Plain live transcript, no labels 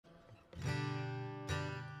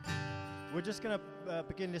We're just going to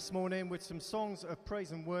begin this morning with some songs of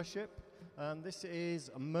praise and worship. This is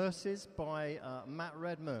Mercies by Matt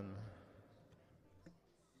Redman.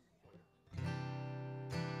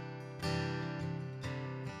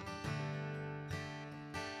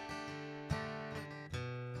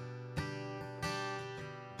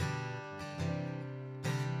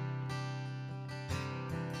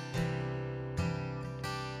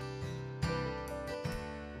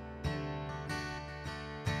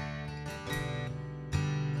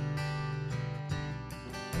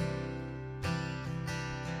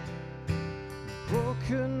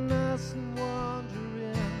 Brokenness and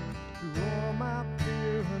wandering through all my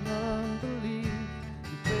fear and unbelief,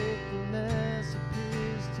 your faithfulness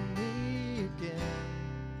appears to me again.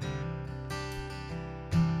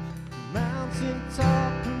 Mountain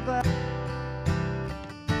top and valley.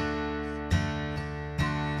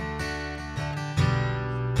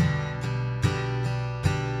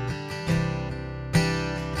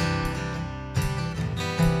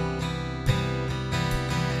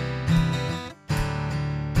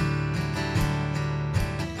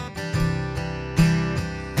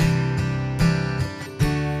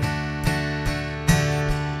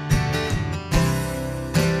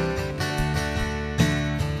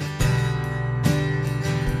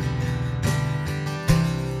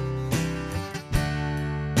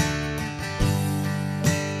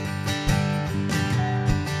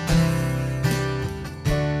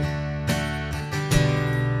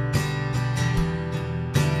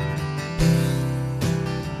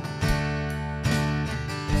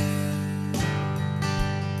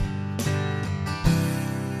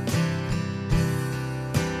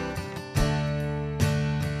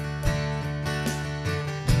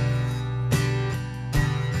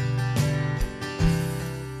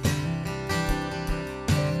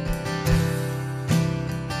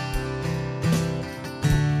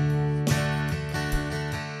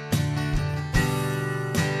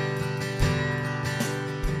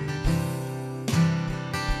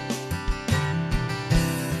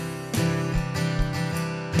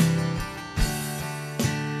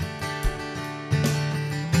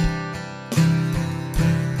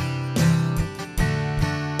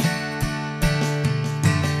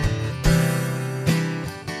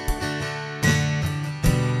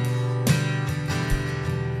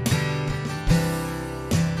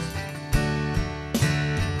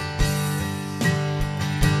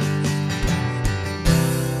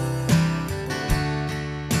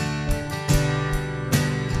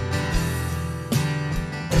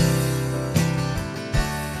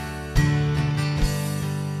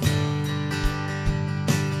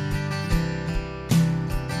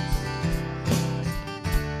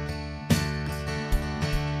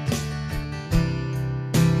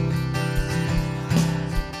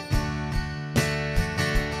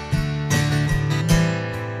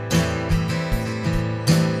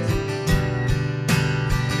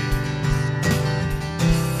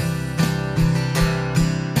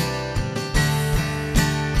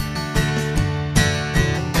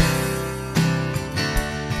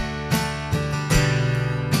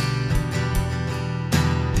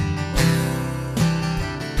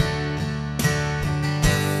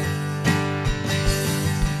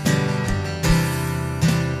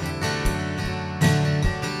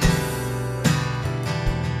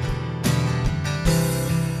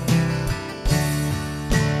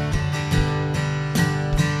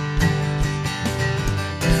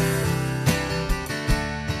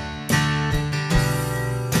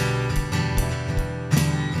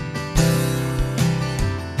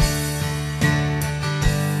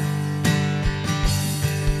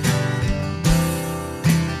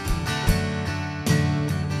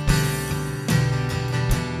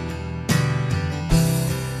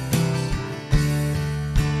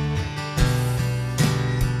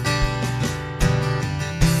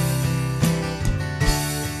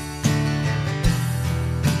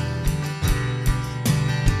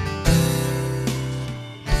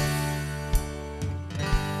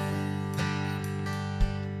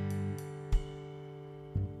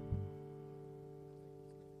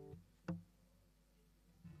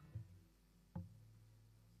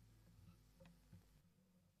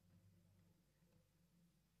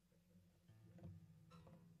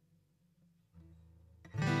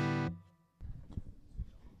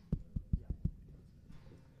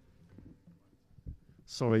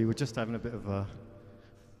 Sorry, we're just having a bit of a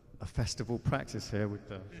festival practice here with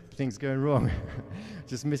things going wrong.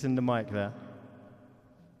 Just missing the mic there.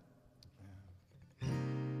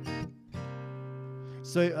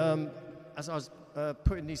 So, as I was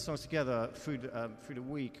putting these songs together through the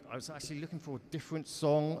week, I was actually looking for a different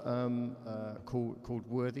song called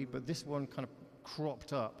Worthy, but this one kind of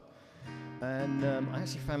cropped up. And I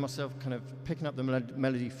actually found myself kind of picking up the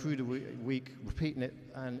melody through the week, repeating it,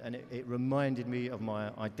 and it reminded me of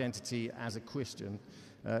my identity as a Christian.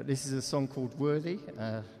 This is a song called Worthy,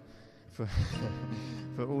 for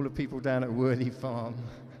for all the people down at Worthy Farm.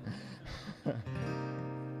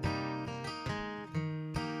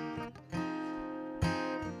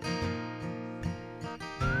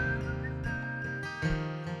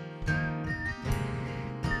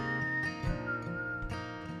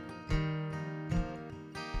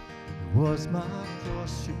 Was my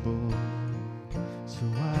cross you bore, so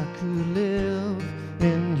I could live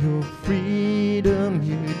in your freedom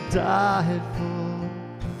you died for.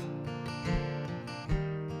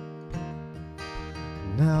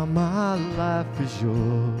 Now my life is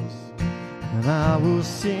yours, and I will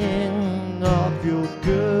sing of your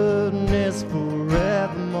goodness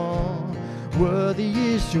forevermore. Worthy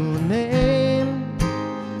is your name,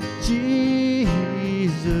 Jesus.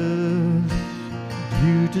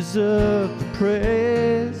 You deserve the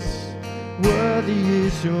praise. Worthy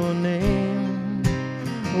is your name.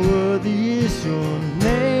 Worthy is your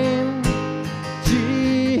name,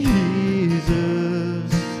 Jesus.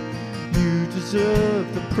 You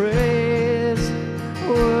deserve the praise.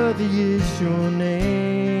 Worthy is your name.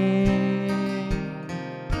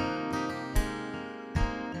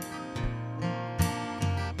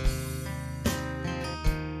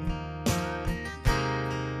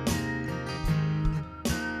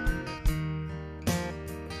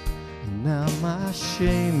 Now my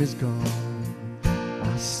shame is gone.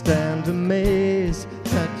 I stand amazed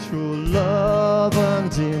at your love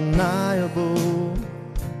undeniable.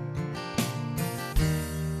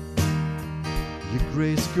 Your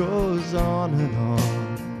grace goes on,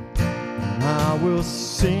 and I will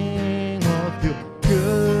sing of your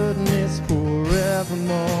goodness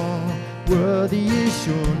forevermore. Worthy is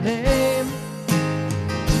your name,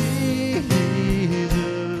 Jesus.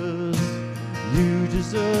 You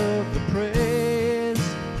deserve the praise.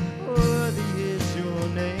 Worthy is your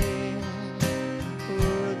name.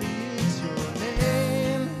 Worthy is your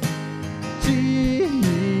name,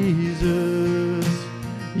 Jesus.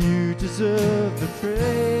 You deserve the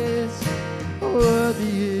praise.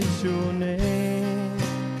 Worthy is your name.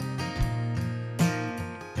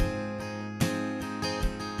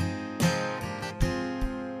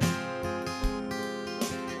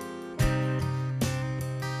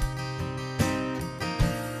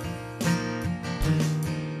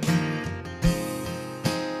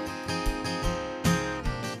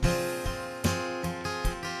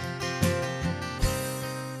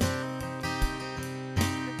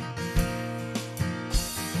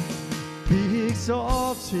 Be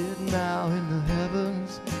exalted now in the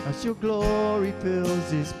heavens as your glory fills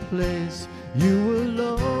this place. You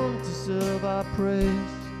alone deserve our praise.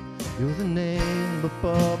 You're the name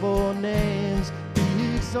above all names.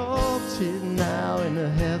 Be exalted now in the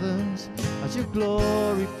heavens as your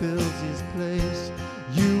glory fills this place.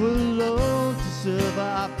 You alone deserve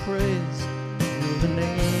our praise. You're the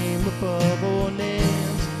name above all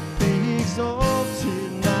names. Be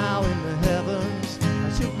exalted now in the heavens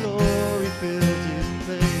as your glory fills this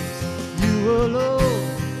place. You alone,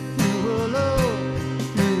 you alone,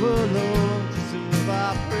 you alone deserve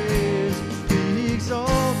our praise. Be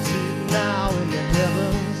exalted now in the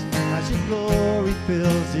heavens as your glory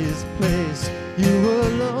fills this place. You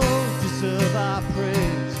alone deserve our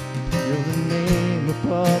praise. You're the name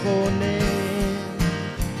above all names.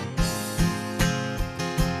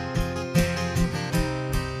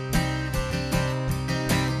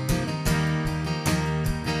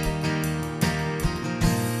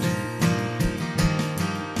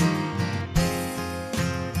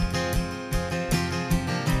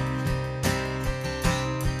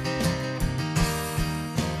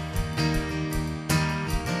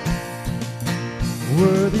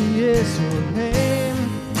 Worthy is your name,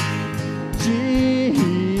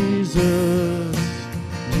 Jesus.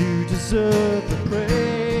 You deserve the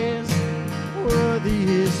praise. Worthy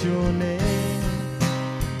is your name.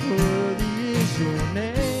 Worthy is your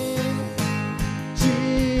name,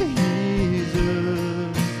 Jesus.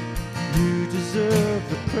 You deserve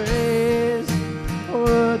the praise.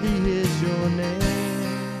 Worthy is your name.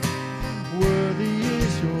 Worthy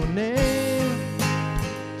is your name,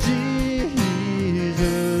 Jesus.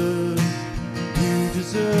 You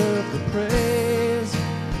deserve the praise.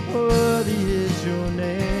 Worthy is your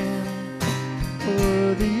name.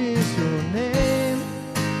 Worthy is your name,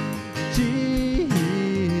 Jesus.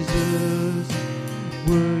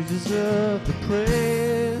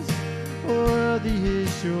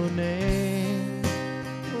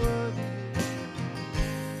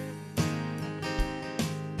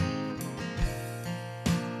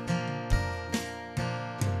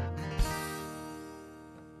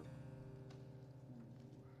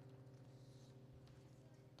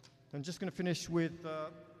 I'm just going to finish with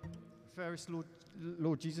Fairest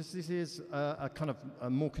Lord Jesus. This is a kind of a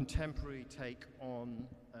more contemporary take on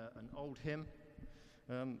an old hymn,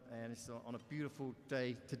 and it's on a beautiful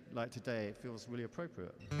day like today. It feels really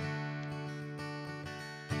appropriate.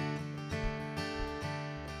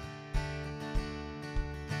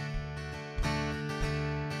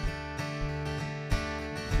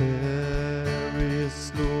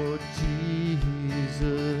 Fairest Lord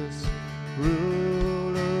Jesus,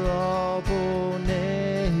 ruler of all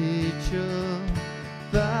nature,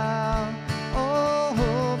 thou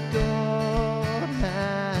of God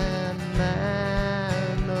and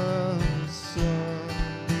man of Son,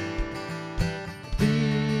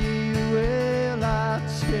 thee will I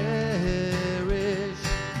cherish,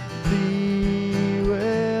 thee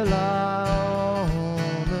will I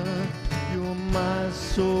honor, you're my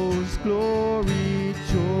soul's glory,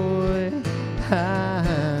 joy,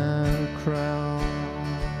 and crown.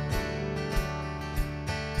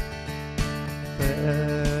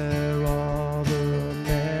 Fair are the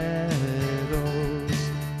meadows,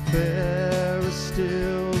 fairer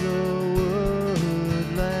still the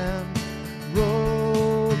woodland,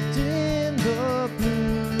 robed in the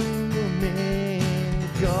blooming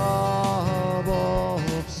garb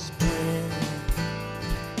of spring.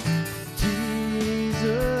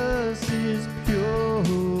 Jesus is pure,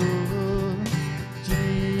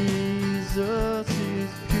 Jesus is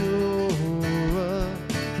pure,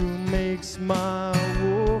 who makes my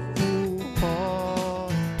woeful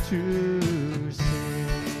heart to sing.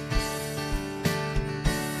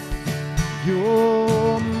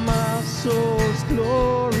 You're my soul's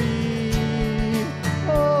glory,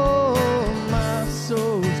 oh, my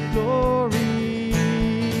soul's glory.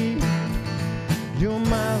 You're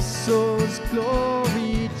my soul's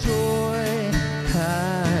glory, joy,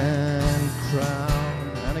 and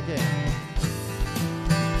crown. And again.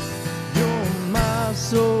 You're my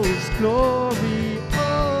soul's glory,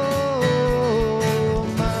 oh,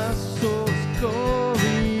 my soul's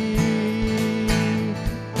glory.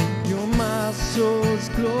 You're my soul's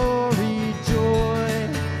glory, joy,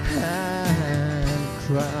 and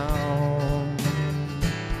crown.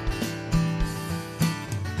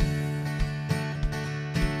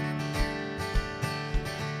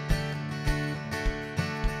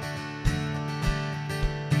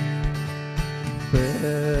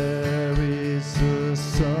 Fair is the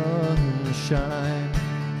sunshine,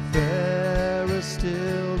 fairer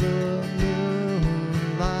still the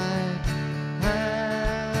moonlight,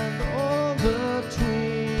 and all the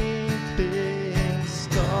twinkling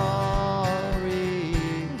starry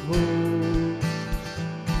hosts.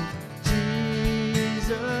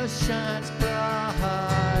 Jesus shines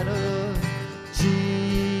brighter,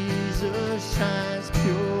 Jesus shines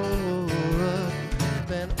purer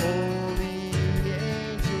than all the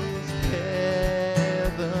angels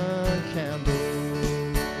heaven can boast.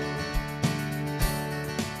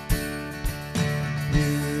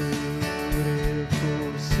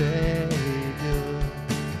 Beautiful Savior,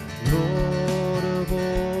 Lord of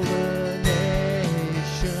all the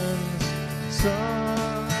nations,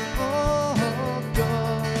 Son of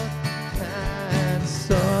God and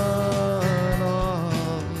Son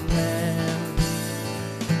of Man.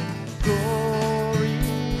 Glory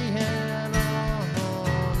and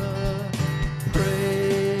honor,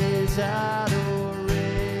 praise, adoration,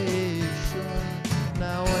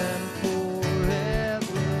 now and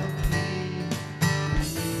forever be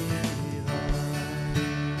thine.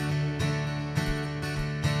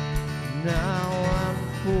 Now and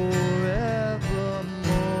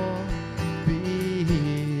forevermore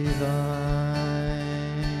be thine.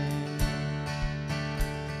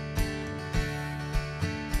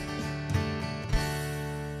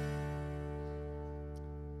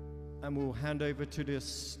 And we'll hand over to the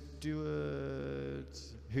steward.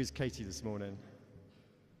 Who's Katie this morning?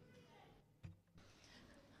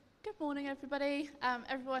 Good morning, everybody,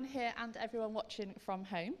 everyone here and everyone watching from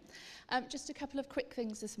home. Just a couple of quick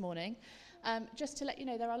things this morning. Just to let you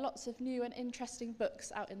know, there are lots of new and interesting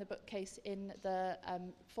books out in the bookcase in the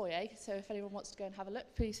foyer, so if anyone wants to go and have a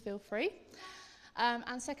look, please feel free.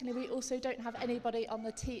 And secondly, we also don't have anybody on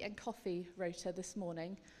the tea and coffee rota this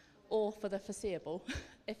morning, or for the foreseeable.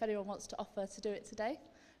 If anyone wants to offer to do it today,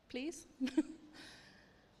 please.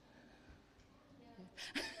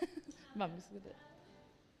 Mum's with it.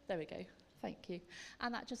 There we go. Thank you.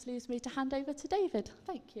 And that just leaves me to hand over to David.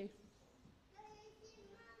 Thank you.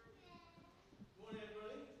 Morning,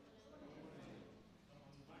 everybody.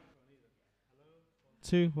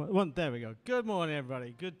 2, 1, there we go. Good morning,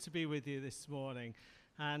 everybody. Good to be with you this morning.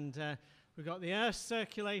 And we've got the earth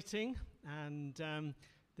circulating, and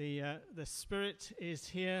The Spirit is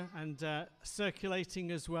here and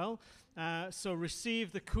circulating as well. So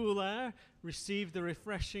receive the cool air, receive the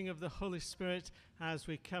refreshing of the Holy Spirit as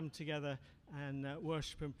we come together and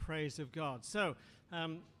worship and praise of God. So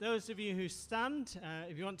those of you who stand,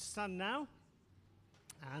 if you want to stand now,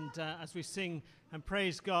 and as we sing and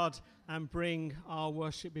praise God and bring our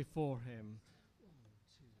worship before Him.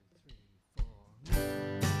 1, 2, 3, 4.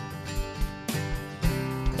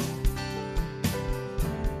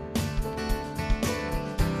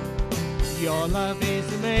 Your love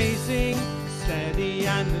is amazing, steady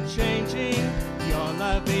and unchanging. Your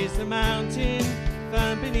love is a mountain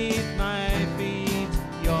firm beneath my feet.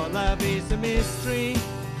 Your love is a mystery,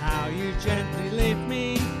 how you gently lift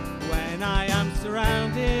me when I am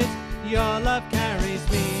surrounded. Your love carries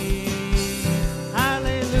me.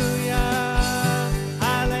 Hallelujah,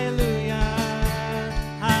 hallelujah,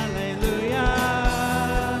 hallelujah.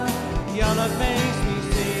 Your love makes me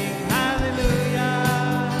sing. Hallelujah,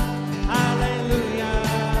 hallelujah,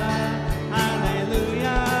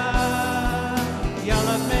 hallelujah. Your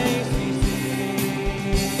love makes me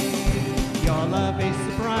sing. Your love is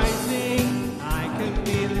surprising, I can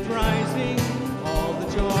feel it rising. All the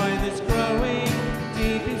joy that's growing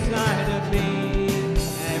deep inside of me.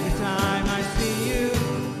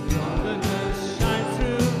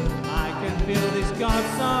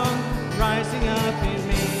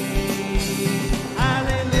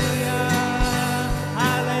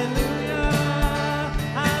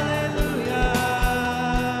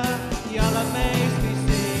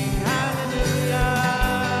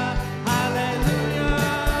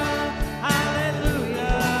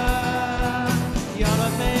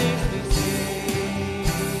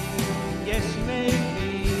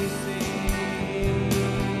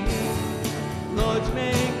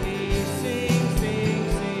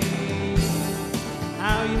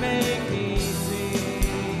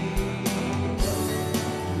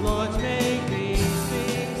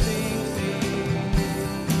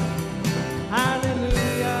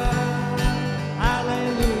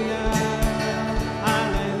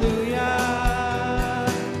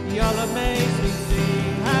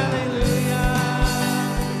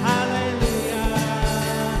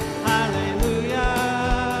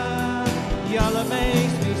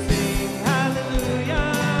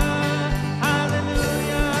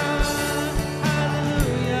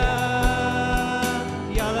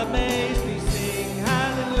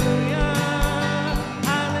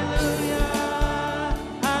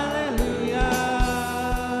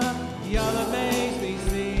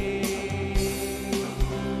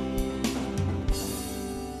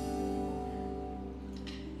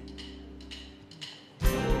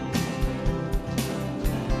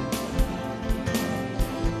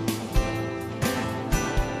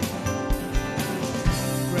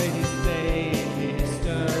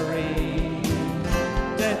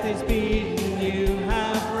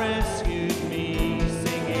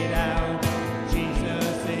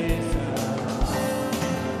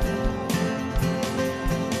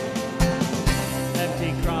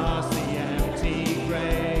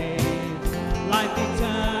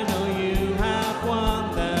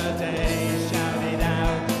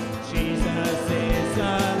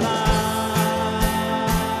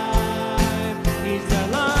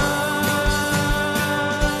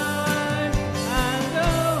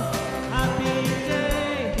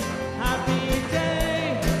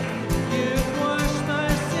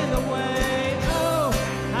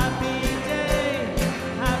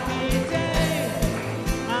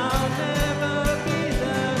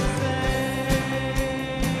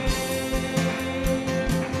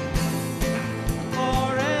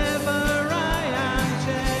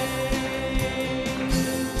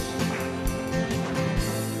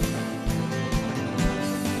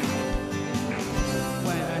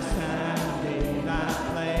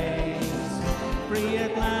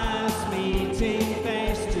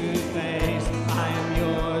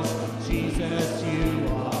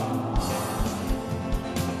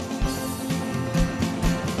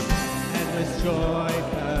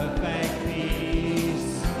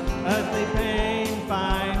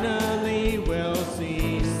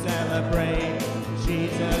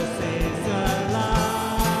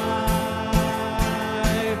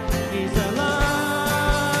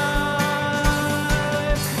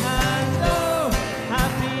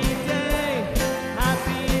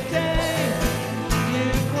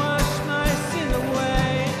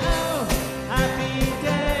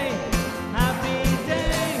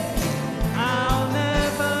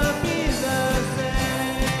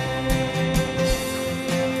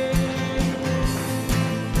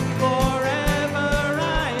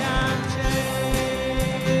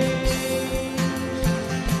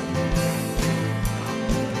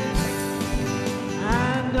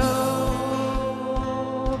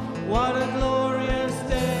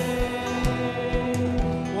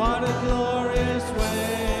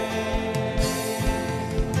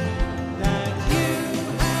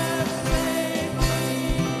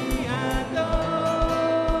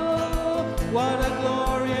 What a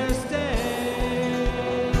glorious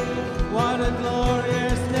day. What a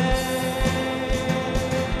glorious day.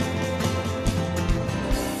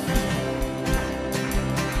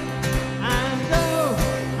 And oh,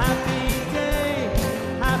 happy day,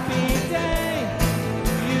 happy day.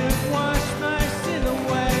 You've washed my sin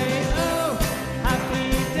away. Oh,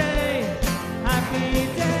 happy day, happy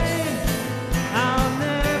day. I'll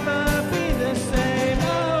never be the same.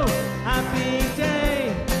 Oh, happy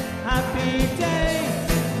day, happy day.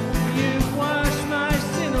 You've washed my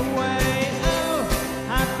sin away. Oh,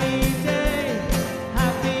 happy day,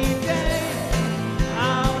 happy day.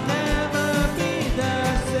 I'll never be the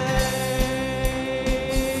same.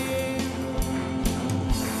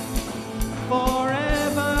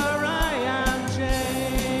 Forever I am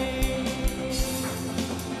changed.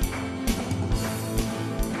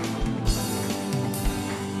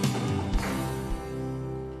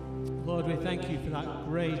 Lord, we thank you for that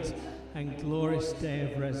great and glorious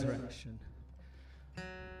day of resurrection.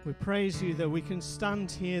 We praise you that we can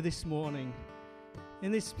stand here this morning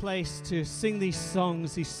in this place to sing these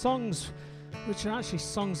songs which are actually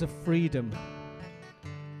songs of freedom,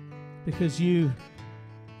 because you,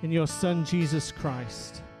 in your Son Jesus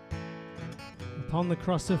Christ, upon the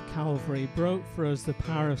cross of Calvary, broke for us the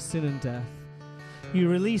power of sin and death. You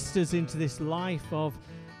released us into this life of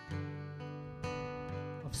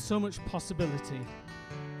so much possibility,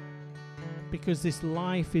 because this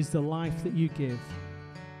life is the life that you give.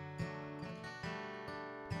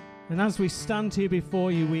 And as we stand here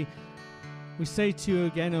before you, we say to you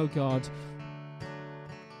again, oh God,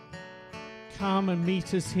 come and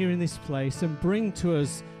meet us here in this place and bring to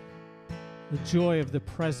us the joy of the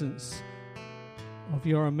presence of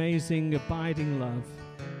your amazing abiding love.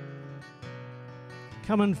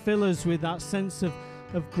 Come and fill us with that sense of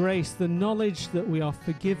grace, the knowledge that we are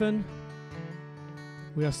forgiven,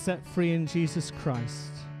 we are set free in Jesus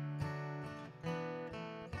Christ.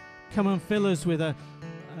 Come and fill us with a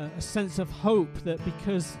sense of hope that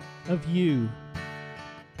because of you,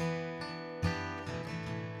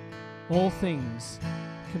 all things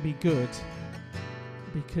can be good,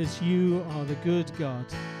 because you are the good God,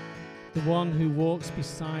 the one who walks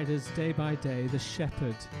beside us day by day, the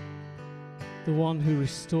shepherd, the one who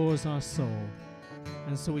restores our soul.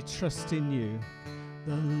 And so we trust in you.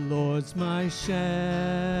 The Lord's my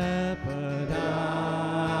shepherd,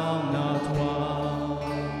 I'll not want.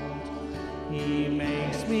 He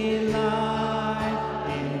makes me lie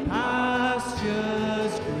in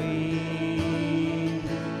pastures green.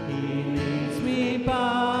 He leads me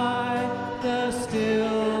by the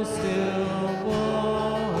still, still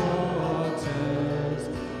waters.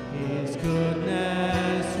 His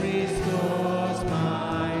goodness restores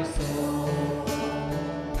my soul.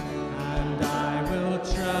 And I will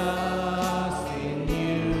trust in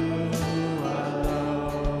you.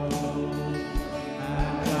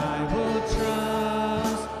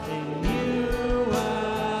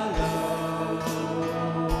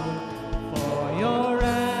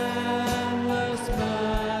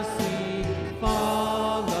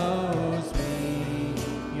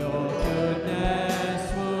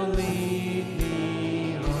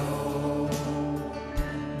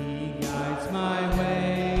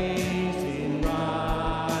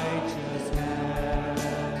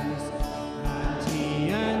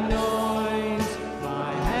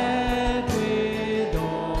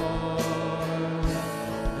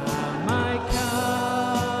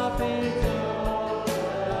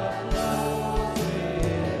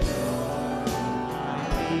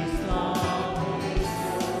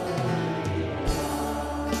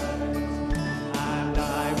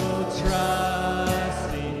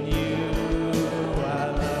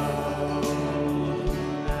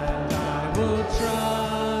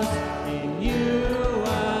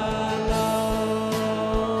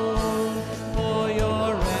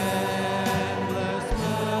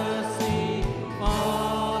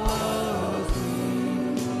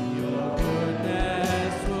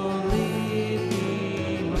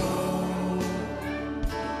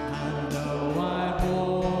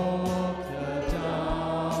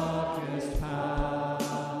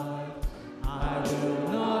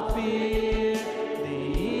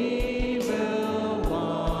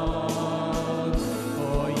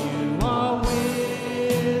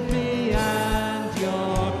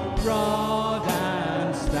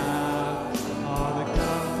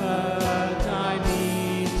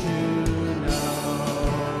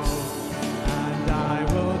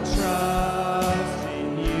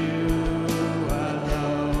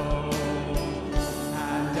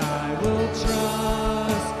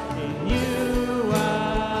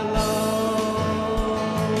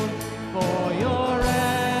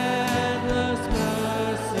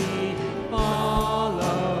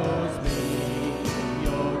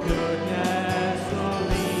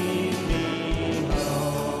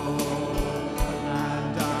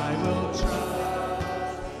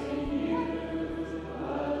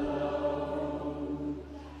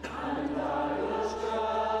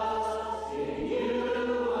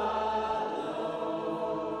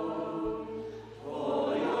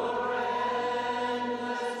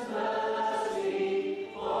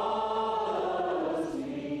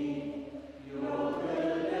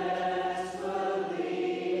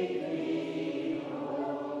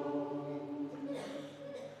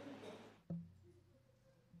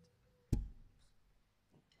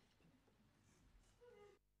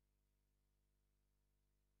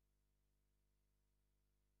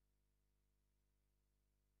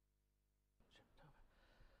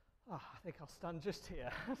 I think I'll stand just here.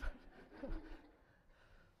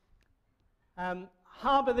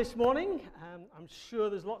 Harbour this morning. I'm sure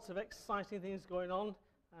there's lots of exciting things going on.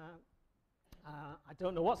 I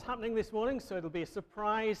don't know what's happening this morning, so it'll be a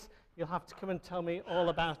surprise. You'll have to come and tell me all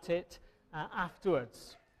about it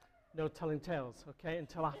afterwards. No telling tales, okay,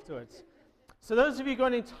 until afterwards. So those of you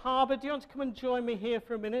going into Harbour, do you want to come and join me here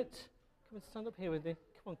for a minute? Come and stand up here with me.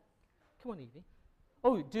 Come on, Evie.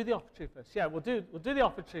 Oh, do the offertory first. Yeah, we'll do the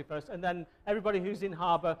offertory first, and then everybody who's in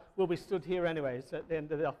Harbour will be stood here anyways at the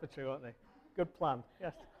end of the offertory, won't they? Good plan.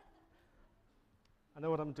 Yes. I know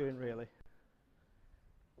what I'm doing, really.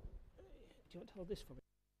 Do you want to hold this for me?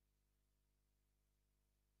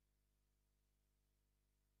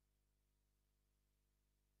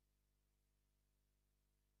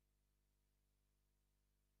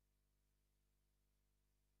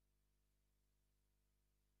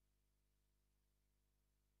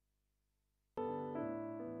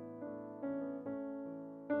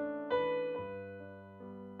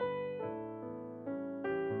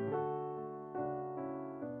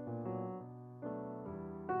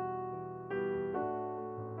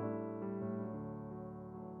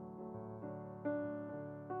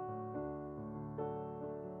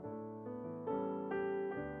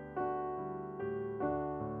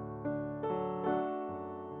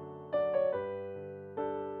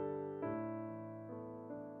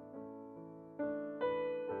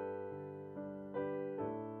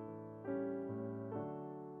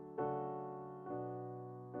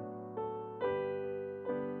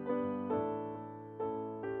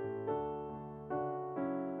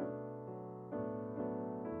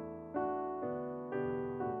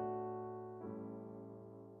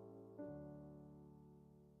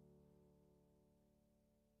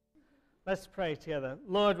 Let's pray together.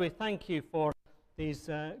 Lord, we thank you for these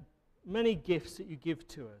many gifts that you give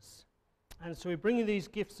to us. And so we bring you these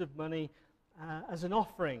gifts of money as an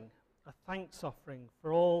offering, a thanks offering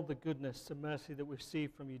for all the goodness and mercy that we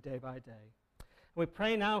receive from you day by day. And we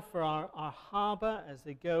pray now for our Harbour as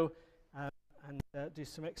they go and do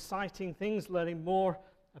some exciting things, learning more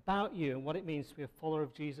about you and what it means to be a follower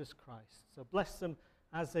of Jesus Christ. So bless them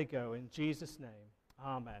as they go. In Jesus' name,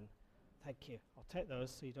 amen. Thank you. I'll take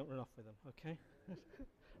those so you don't run off with them, okay?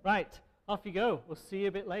 Right, off you go. We'll see you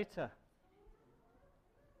a bit later.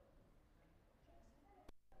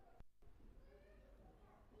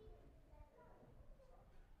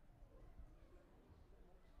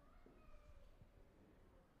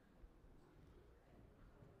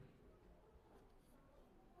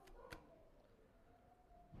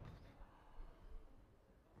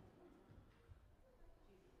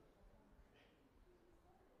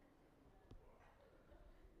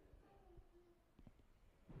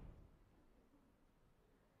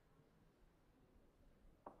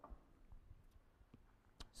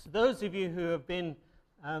 So those of you who have been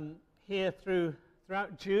here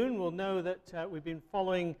throughout June will know that we've been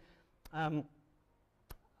following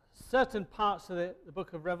certain parts of the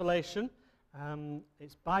book of Revelation.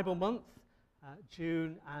 It's Bible month,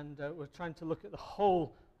 June, and we're trying to look at the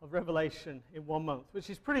whole of Revelation in 1 month, which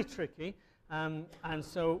is pretty tricky. And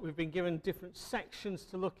so we've been given different sections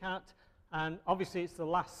to look at, and obviously it's the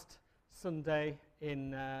last Sunday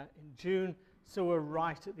in June, so we're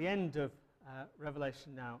right at the end of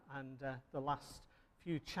Revelation now, and the last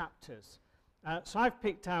few chapters. So I've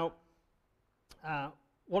picked out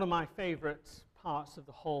one of my favourite parts of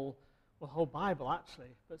the whole Bible, actually,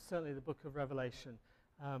 but certainly the book of Revelation.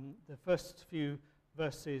 The first few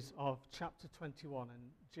verses of chapter 21, and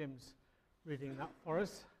Jim's reading that for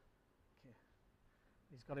us. Okay.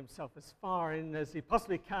 He's got himself as far in as he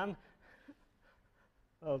possibly can.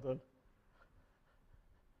 Well done.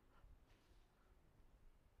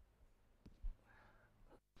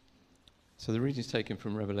 So the reading is taken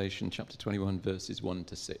from Revelation chapter 21, verses 1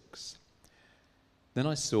 to 6. Then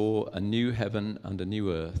I saw a new heaven and a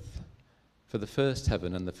new earth, for the first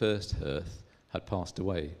heaven and the first earth had passed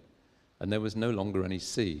away, and there was no longer any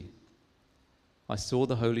sea. I saw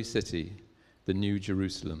the holy city, the new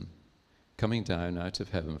Jerusalem, coming down out of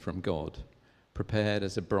heaven from God, prepared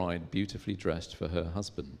as a bride beautifully dressed for her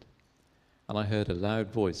husband. And I heard a loud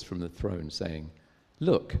voice from the throne saying,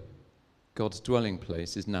 "Look, God's dwelling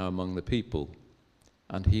place is now among the people,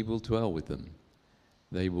 and he will dwell with them.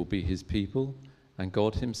 They will be his people, and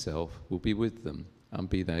God himself will be with them and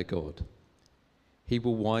be their God. He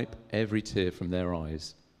will wipe every tear from their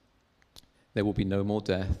eyes. There will be no more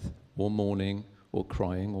death, or mourning, or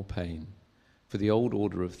crying, or pain, for the old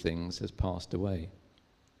order of things has passed away."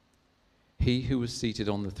 He who was seated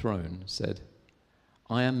on the throne said,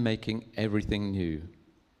 "I am making everything new."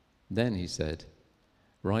 Then he said,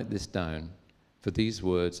 "Write this down, for these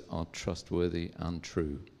words are trustworthy and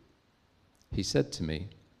true. He said to me,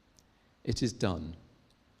 "It is done.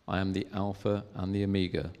 I am the Alpha and the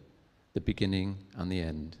Omega, the beginning and the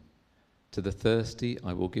end. To the thirsty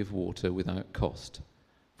I will give water without cost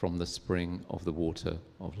from the spring of the water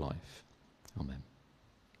of life." Amen.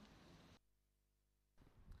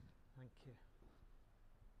 Thank you.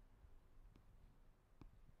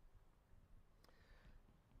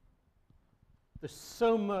 There's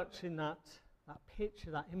so much in that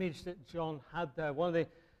picture, that image that John had there. One of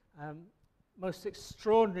the most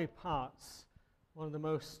extraordinary parts, one of the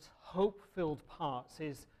most hope-filled parts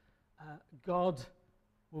is God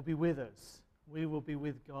will be with us. We will be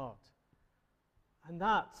with God. And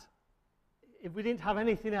that, if we didn't have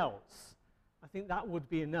anything else, I think that would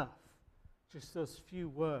be enough, just those few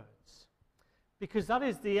words. Because that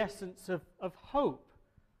is the essence of hope.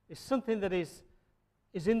 It's something that is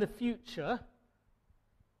in the future,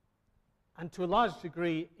 and to a large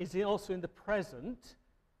degree is also in the present,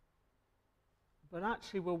 but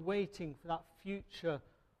actually we're waiting for that future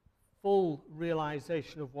full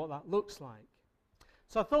realization of what that looks like.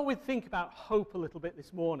 So I thought we'd think about hope a little bit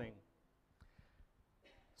this morning.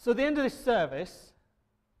 So at the end of this service,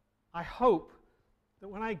 I hope that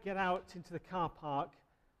when I get out into the car park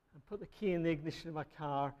and put the key in the ignition of my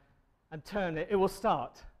car and turn it, it will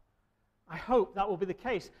start. I hope that will be the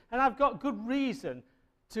case. And I've got good reason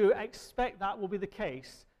to expect that will be the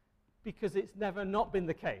case, because it's never not been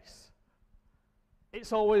the case.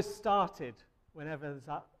 It's always started whenever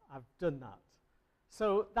I've done that.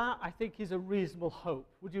 So that, I think, is a reasonable hope.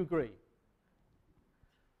 Would you agree?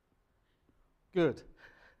 Good.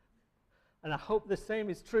 And I hope the same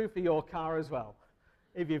is true for your car as well,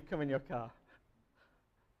 if you've come in your car.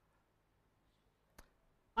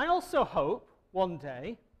 I also hope one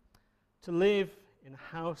day to live in a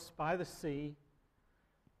house by the sea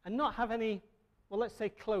and not have any, well, let's say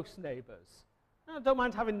close neighbours. I don't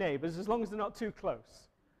mind having neighbours as long as they're not too close.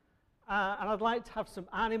 And I'd like to have some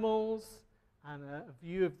animals and a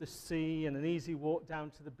view of the sea and an easy walk down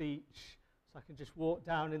to the beach, so I can just walk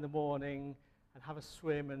down in the morning and have a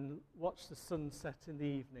swim and watch the sunset in the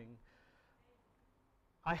evening.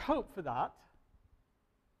 I hope for that,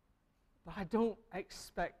 but I don't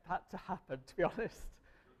expect that to happen, to be honest.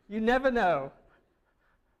 You never know.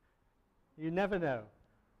 You never know.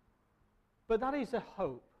 But that is a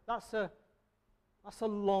hope. That's a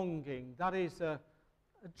longing. That is a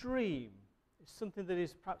dream. It's something that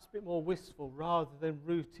is perhaps a bit more wistful rather than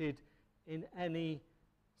rooted in any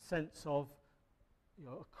sense of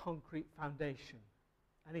a concrete foundation.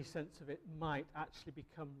 Any sense of it might actually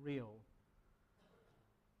become real.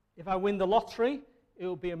 If I win the lottery, it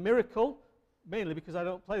will be a miracle, mainly because I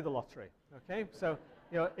don't play the lottery. Okay? So,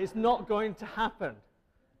 it's not going to happen.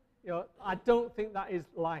 I don't think that is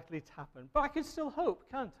likely to happen. But I can still hope,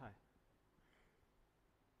 can't I?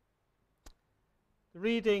 The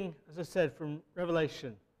reading, as I said, from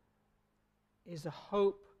Revelation is a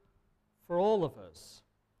hope for all of us.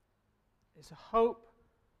 It's a hope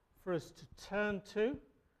for us to turn to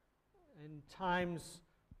in times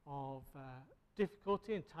of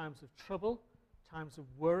difficulty, in times of trouble, times of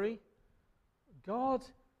worry. God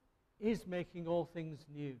is making all things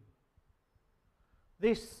new.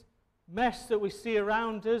 This mess that we see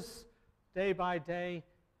around us day by day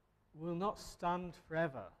will not stand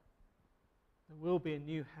forever. There will be a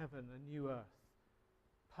new heaven, a new earth,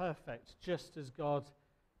 perfect, just as God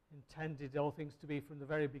intended all things to be from the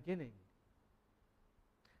very beginning.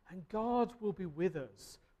 And God will be with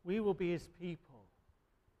us. We will be his people.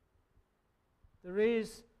 There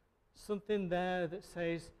is something there that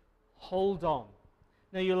says, hold on.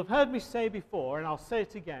 Now, you'll have heard me say before, and I'll say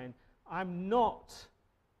it again, I'm not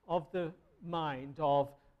of the mind of,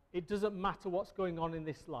 it doesn't matter what's going on in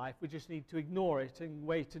this life, we just need to ignore it and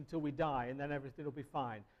wait until we die and then everything will be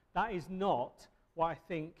fine. That is not what I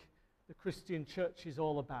think the Christian church is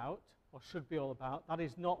all about, or should be all about. That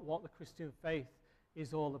is not what the Christian faith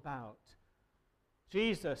is all about.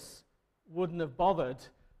 Jesus wouldn't have bothered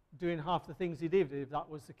doing half the things he did if that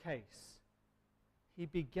was the case. He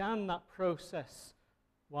began that process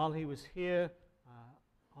while he was here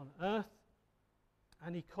on earth,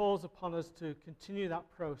 and he calls upon us to continue that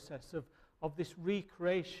process of this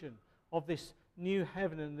recreation, of this new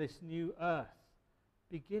heaven and this new earth,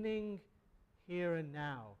 beginning here and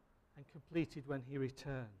now and completed when he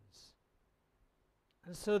returns.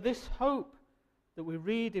 And so this hope that we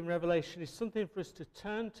read in Revelation is something for us to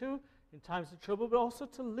turn to in times of trouble, but also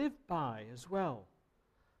to live by as well,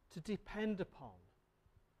 to depend upon.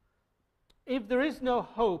 If there is no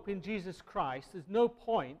hope in Jesus Christ, there's no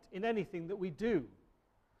point in anything that we do.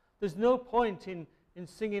 There's no point in in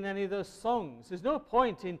singing any of those songs. There's no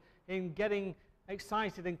point in getting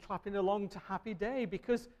excited and clapping along to Happy Day,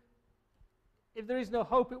 because if there is no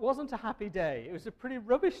hope, it wasn't a happy day. It was a pretty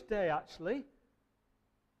rubbish day, actually.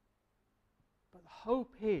 But the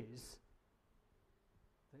hope is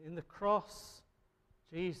that in the cross,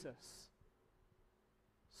 Jesus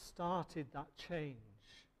started that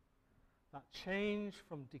change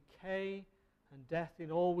from decay and death in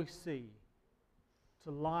all we see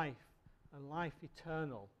to life and life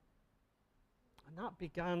eternal. And that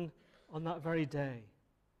began on that very day.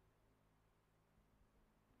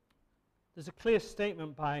 There's a clear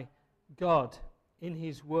statement by God in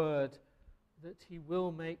His Word that He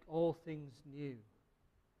will make all things new.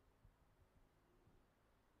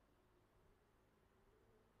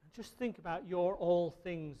 And just think about your all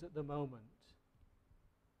things at the moment.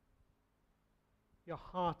 Your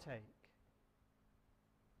heartache,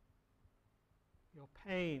 your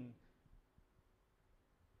pain,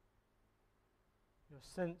 your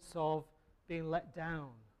sense of being let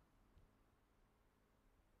down,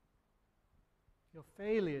 your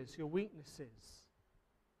failures, your weaknesses.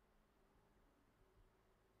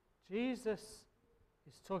 Jesus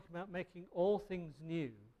is talking about making all things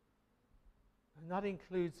new, and that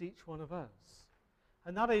includes each one of us.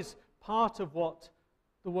 And that is part of what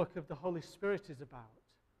the work of the Holy Spirit is about,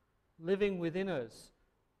 living within us,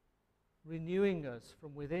 renewing us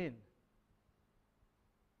from within.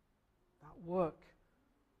 That work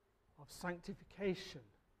of sanctification,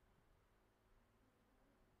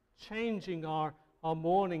 changing our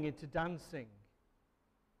mourning into dancing,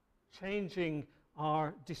 changing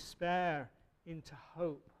our despair into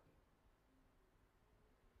hope,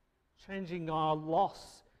 changing our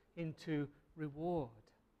loss into reward.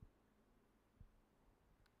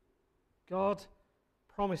 God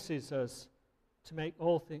promises us to make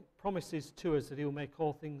promises to us that He will make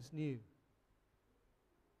all things new.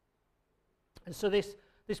 And so this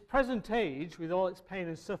present age, with all its pain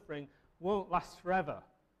and suffering, won't last forever.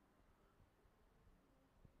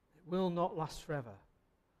 It will not last forever.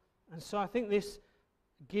 And so I think this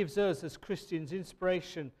gives us as Christians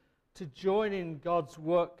inspiration to join in God's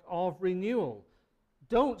work of renewal.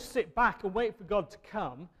 Don't sit back and wait for God to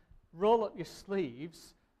come. Roll up your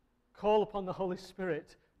sleeves. Call upon the Holy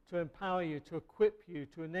Spirit to empower you, to equip you,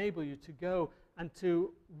 to enable you to go and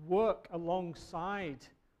to work alongside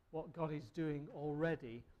what God is doing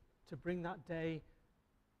already to bring that day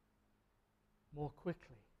more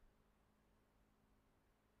quickly.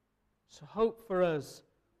 So hope for us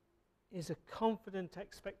is a confident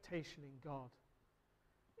expectation in God.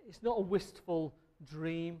 It's not a wistful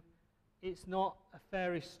dream. It's not a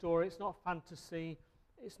fairy story. It's not fantasy.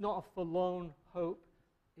 It's not a forlorn hope.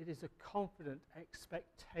 It is a confident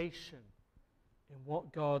expectation in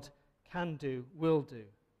what God can do, will do.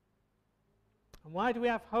 And why do we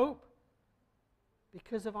have hope?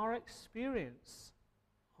 Because of our experience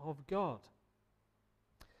of God.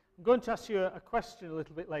 I'm going to ask you a question a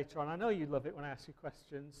little bit later on. I know you love it when I ask you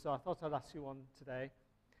questions, so I thought I'd ask you one today.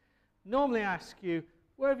 Normally I ask you,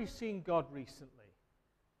 where have you seen God recently?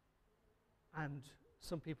 And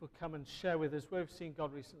some people come and share with us, where have you seen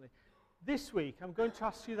God recently? This week, I'm going to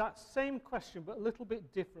ask you that same question, but a little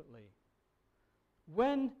bit differently.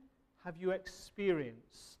 When have you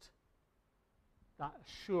experienced that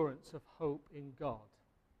assurance of hope in God?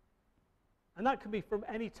 And that can be from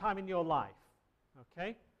any time in your life,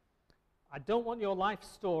 okay? I don't want your life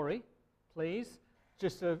story, please.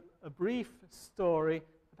 Just a brief story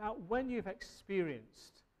about when you've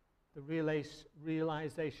experienced the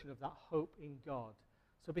realization of that hope in God.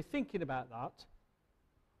 So be thinking about that,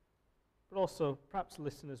 but also perhaps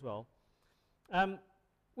listen as well.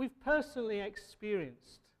 We've personally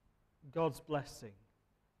experienced God's blessing,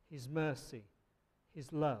 His mercy,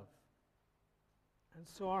 His love. And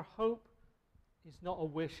so our hope is not a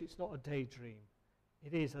wish, it's not a daydream.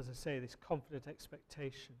 It is, as I say, this confident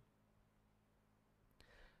expectation.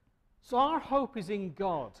 So our hope is in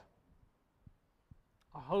God.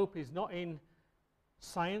 Our hope is not in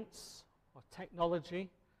science or technology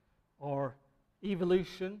or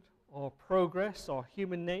evolution or progress or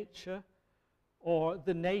human nature or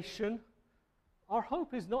the nation. Our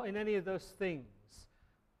hope is not in any of those things.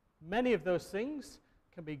 Many of those things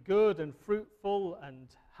can be good and fruitful and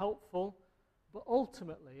helpful, but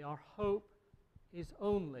ultimately our hope is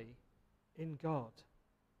only in God.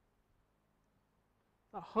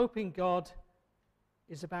 That hope in God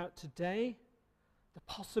is about today, the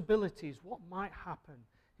possibilities, what might happen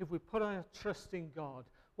if we put our trust in God.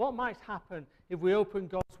 What might happen if we open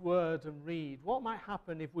God's Word and read? What might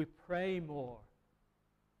happen if we pray more?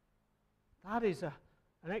 That is an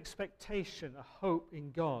expectation, a hope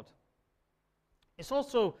in God. It's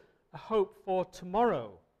also a hope for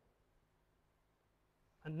tomorrow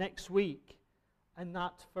and next week and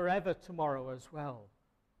that forever tomorrow as well.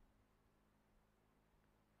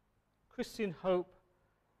 Christian hope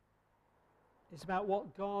is about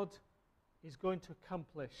what God is going to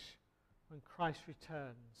accomplish when Christ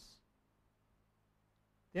returns.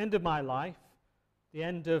 The end of my life, the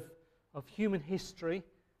end of human history,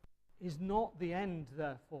 is not the end,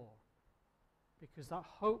 therefore, because that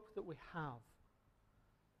hope that we have.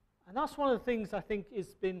 And that's one of the things I think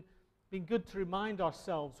has been good to remind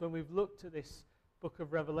ourselves when we've looked at this book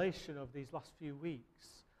of Revelation over these last few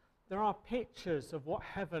weeks. There are pictures of what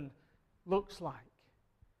heaven looks like.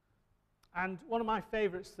 And one of my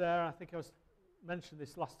favorites there, I think I mentioned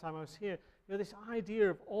this last time I was here, this idea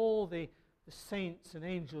of all the saints and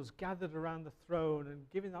angels gathered around the throne and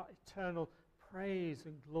giving that eternal praise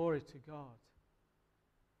and glory to God.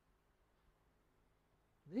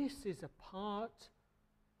 This is a part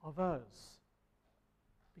of us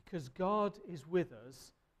because God is with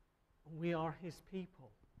us and we are his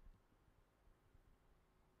people.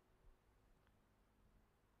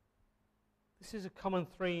 This is a common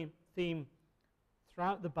theme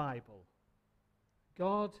throughout the Bible.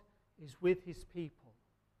 God is with his people.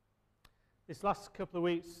 This last couple of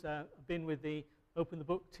weeks, I've been with the Open the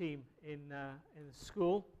Book team in the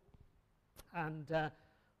school, and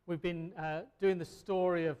we've been doing the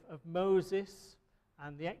story of Moses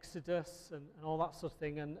and the Exodus and all that sort of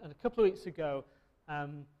thing. And a couple of weeks ago,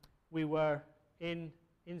 we were in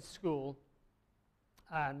school,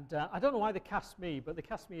 and I don't know why they cast me, but they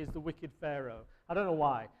cast me as the wicked Pharaoh. I don't know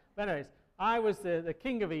why. But anyways, I was the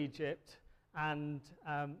king of Egypt, and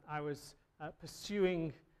I was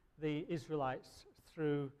pursuing the Israelites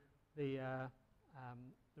through the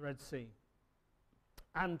Red Sea.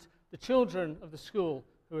 And the children of the school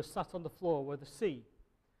who were sat on the floor were the sea.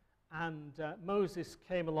 And Moses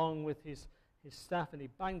came along with his staff and he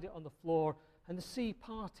banged it on the floor, and the sea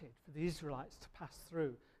parted for the Israelites to pass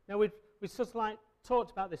through. Now we sort of like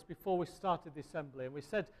talked about this before we started the assembly, and we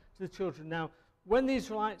said to the children, now when the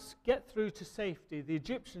Israelites get through to safety, the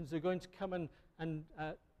Egyptians are going to come and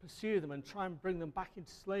pursue them and try and bring them back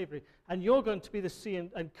into slavery, and you're going to be the sea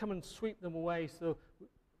and come and sweep them away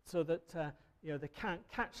so that they can't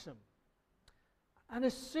catch them. And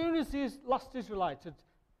as soon as the last Israelite had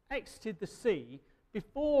exited the sea,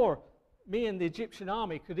 before me and the Egyptian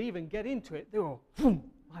army could even get into it, they were boom,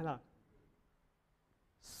 like that.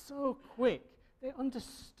 So quick. They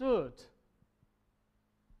understood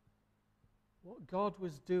what God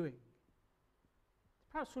was doing.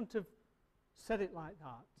 Perhaps wouldn't have said it like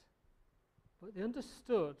that, but they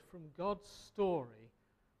understood from God's story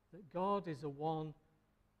that God is the one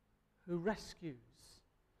who rescues.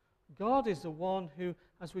 God is the one who,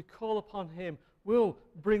 as we call upon him, will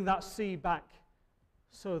bring that sea back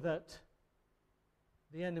so that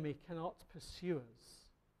the enemy cannot pursue us.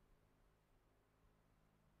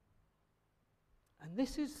 And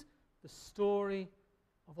this is the story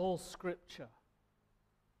of all Scripture.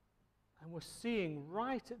 And we're seeing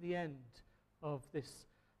right at the end of this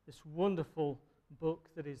wonderful book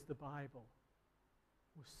that is the Bible.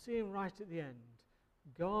 We're seeing right at the end,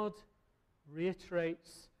 God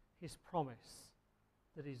reiterates his promise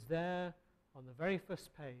that is there on the very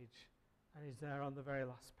first page and is there on the very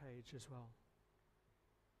last page as well.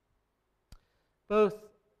 Both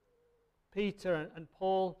Peter and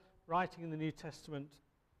Paul, writing in the New Testament,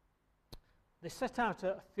 they set out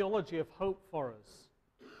a theology of hope for us.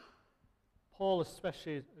 Paul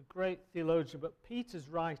especially is a great theologian, but Peter's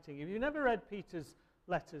writing, if you've never read Peter's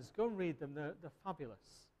letters, go and read them, they're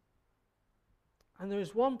fabulous. And there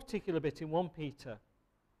is one particular bit in 1 Peter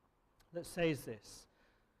that says this: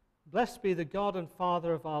 "Blessed be the God and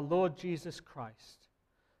Father of our Lord Jesus Christ.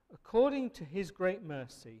 According to his great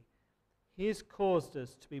mercy, he has caused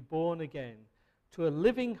us to be born again to a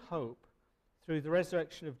living hope through the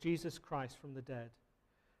resurrection of Jesus Christ from the dead,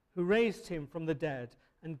 who raised him from the dead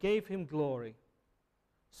and gave him glory,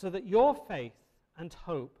 so that your faith and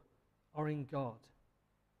hope are in God."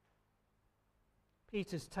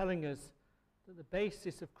 Peter's telling us that the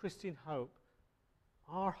basis of Christian hope,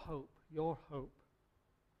 our hope, your hope,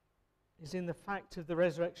 is in the fact of the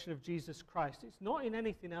resurrection of Jesus Christ. It's not in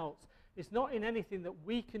anything else. It's not in anything that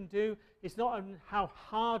we can do. It's not in how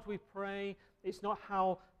hard we pray. It's not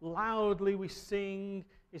how loudly we sing.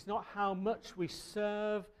 It's not how much we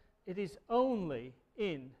serve. It is only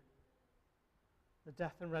in the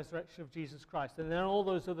death and resurrection of Jesus Christ. And then all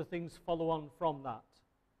those other things follow on from that.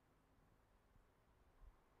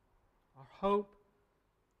 Our hope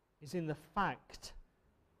is in the fact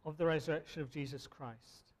of the resurrection of Jesus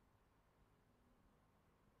Christ.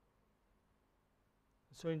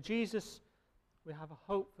 So in Jesus, we have a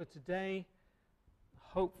hope for today,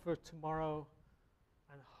 hope for tomorrow,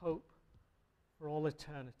 and hope for all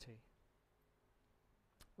eternity.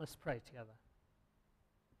 Let's pray together.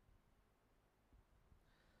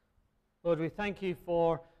 Lord, we thank you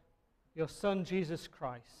for your Son, Jesus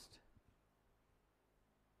Christ,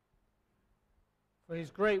 for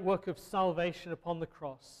his great work of salvation upon the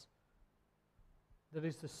cross that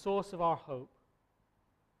is the source of our hope.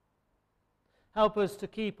 Help us to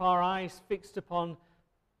keep our eyes fixed upon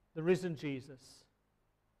the risen Jesus,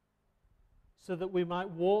 so that we might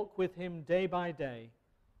walk with him day by day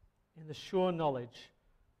in the sure knowledge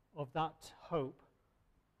of that hope,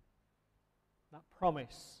 that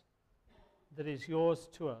promise that is yours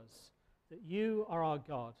to us, that you are our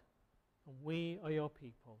God and we are your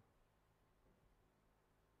people.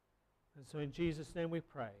 And so in Jesus' name we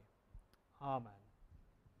pray. Amen.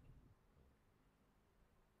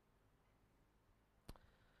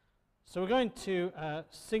 So we're going to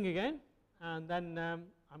sing again, and then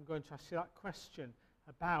I'm going to ask you that question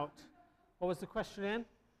about, what was the question again?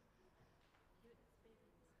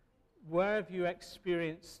 Where have you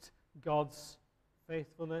experienced God's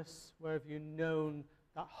faithfulness? Where have you known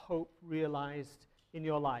that hope realized in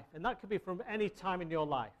your life? And that could be from any time in your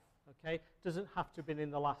life, okay? It doesn't have to have been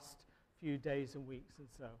in the last few days and weeks and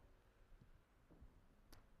so.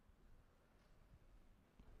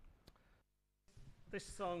 This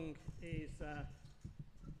song is,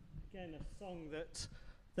 again, a song that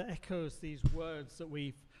echoes these words that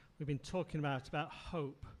we've been talking about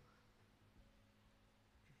hope.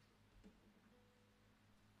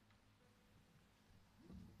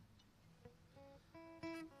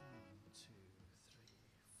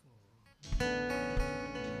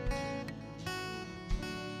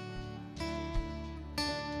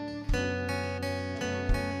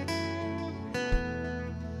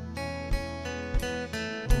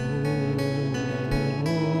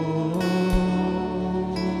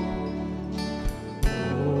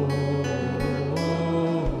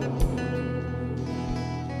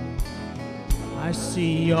 I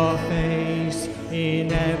see your face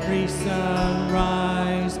in every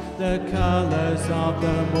sunrise. The colors of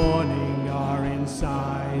the morning are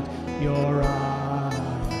inside your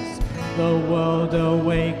eyes. The world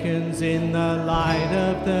awakens in the light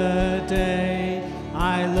of the day.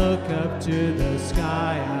 I look up to the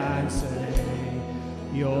sky and say,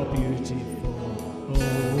 you're beautiful.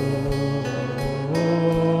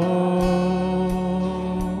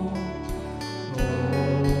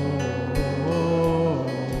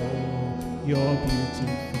 You're beautiful.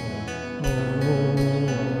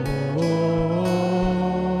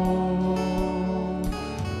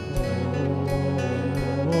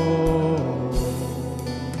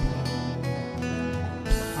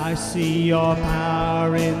 I see your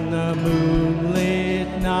power in the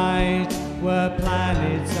moonlit night, where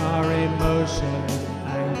planets are in motion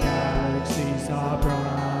and galaxies are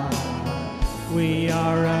bright. We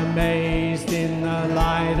are amazed in the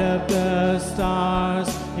light of the stars.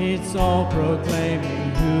 It's all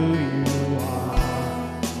proclaiming who you are.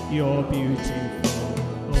 You're beautiful.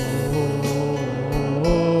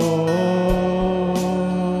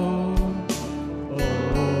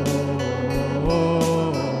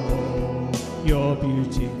 You're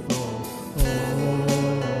beautiful.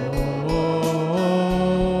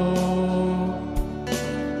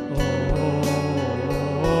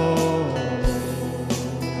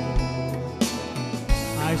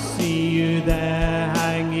 I see you there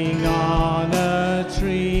hanging on a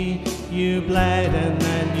tree. You bled and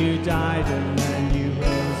then you died and then you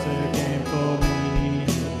rose again for me.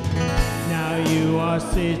 Now you are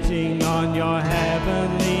sitting on your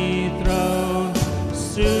heavenly throne.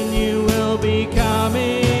 Soon you will be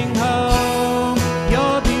coming home.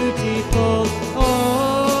 You're beautiful.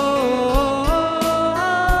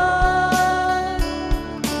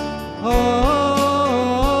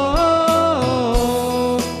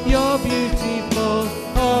 You're beautiful.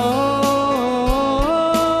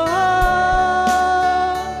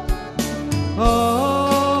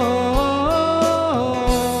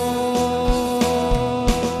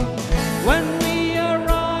 When we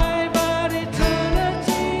arrive at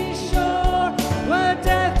eternity's shore, where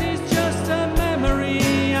death is just a memory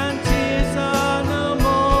and tears are no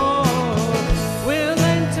more, we'll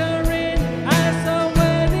enter in as the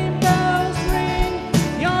wedding bells ring.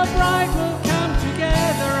 Your bride will come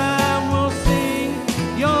together and we'll sing.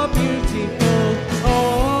 You're beautiful.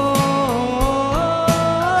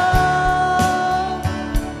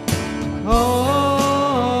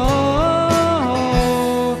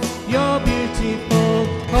 You're beautiful.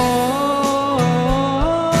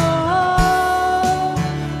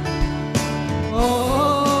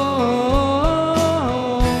 Oh,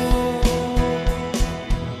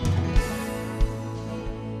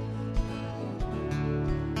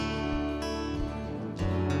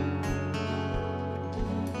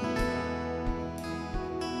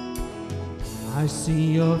 I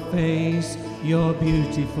see your face, you're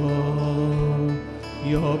beautiful,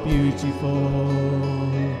 you're beautiful,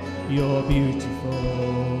 you're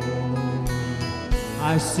beautiful.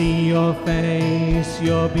 I see your face,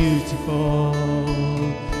 you're beautiful,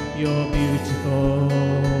 you're beautiful,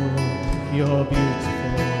 you're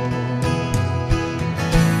beautiful.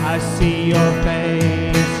 I see your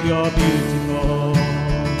face, you're beautiful,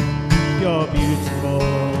 you're beautiful,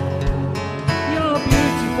 you're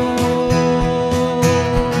beautiful.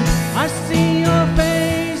 I see your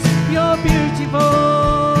face, you're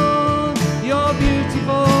beautiful, you're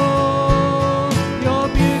beautiful, you're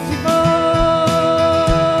beautiful.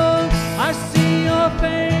 I see your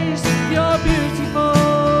face, you're beautiful,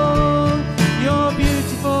 you're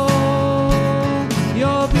beautiful,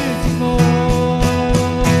 you're beautiful.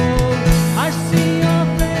 I see your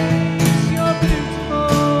face, you're beautiful,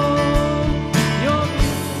 you're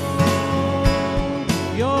beautiful,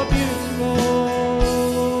 you're beautiful.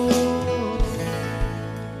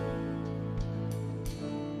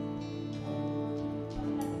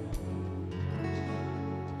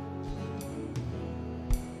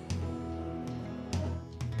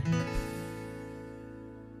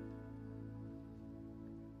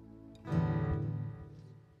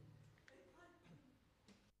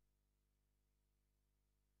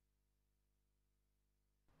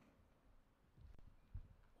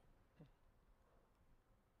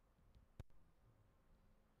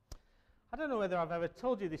 I don't know whether I've ever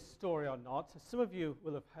told you this story or not. Some of you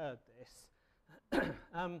will have heard this.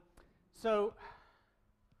 So,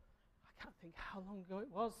 I can't think how long ago it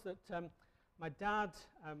was that my dad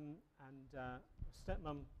and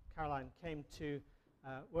stepmom Caroline came to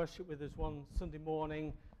worship with us one Sunday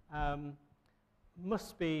morning.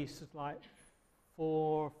 Must be sort of like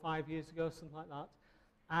 4 or 5 years ago, something like that.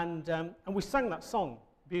 And we sang that song,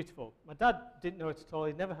 Beautiful. My dad didn't know it at all.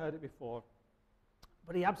 He'd never heard it before.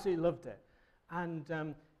 But he absolutely loved it. And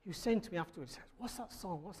he was saying to me afterwards, what's that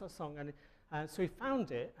song? What's that song? And so he found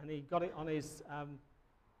it, and he got it on his, I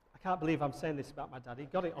can't believe I'm saying this about my dad, he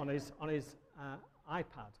got it on his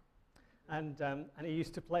iPad. And he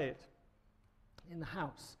used to play it in the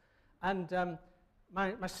house. And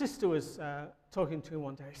my sister was talking to him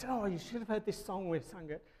one day. He said, oh, you should have heard this song we sang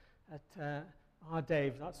at our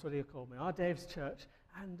Dave's, that's what he called me, our Dave's church.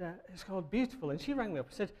 And it's called Beautiful. And she rang me up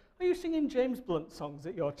and said, are you singing James Blunt songs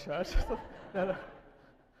at your church? No.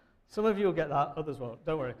 Some of you will get that, others won't,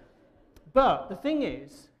 don't worry. But the thing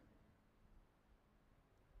is,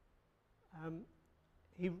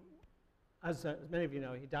 he, as many of you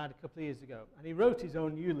know, he died a couple of years ago. And he wrote his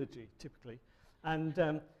own eulogy, typically. And,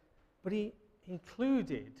 but he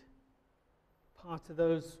included part of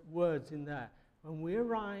those words in there. When we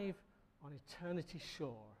arrive on eternity's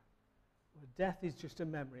shore, where death is just a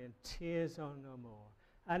memory and tears are no more.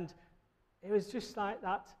 And it was just like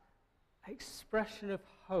that expression of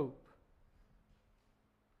hope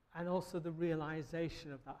and also the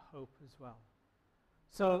realization of that hope as well.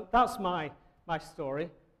 So that's my story,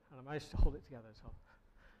 and I managed to hold it together as well.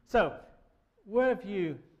 So where have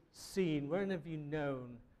you seen, where have you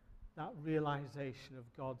known that realization of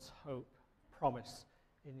God's hope, promise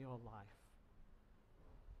in your life?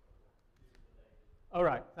 All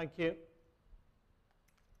right, thank you.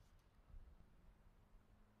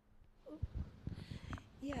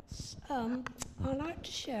 Yes, I'd like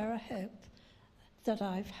to share a hope that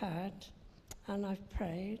I've had and I've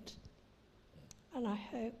prayed, and I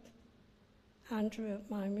hope Andrew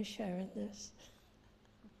won't mind me sharing this.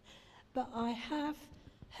 But I have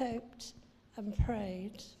hoped and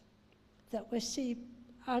prayed that we'll see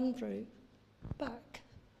Andrew back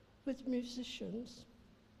with musicians.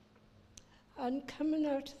 And coming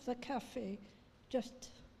out of the cafe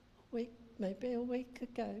just a week, maybe a week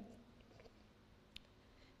ago,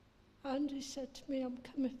 Andy said to me, I'm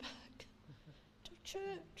coming back to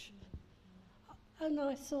church. And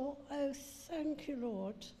I thought, oh, thank you,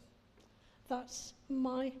 Lord. That's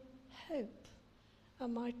my hope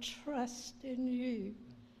and my trust in you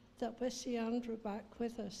that we'll see Andrew back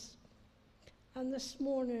with us. And this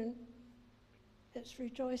morning, it's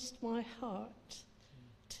rejoiced my heart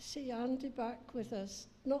to see Andy back with us,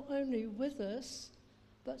 not only with us,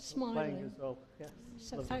 but smiling. Playing as well, yes.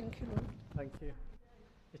 So Lovely. thank you, Lord. Thank you.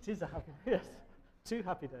 It is a happy, yes, 2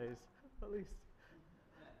 happy days, at least.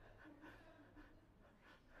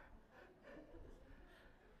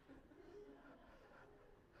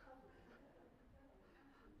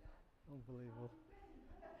 Unbelievable.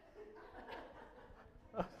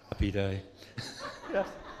 Happy day. Yes.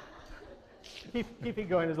 Keep it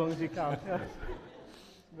going as long as you can. Yes.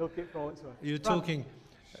 Milk it for all it's worth. You're Right. talking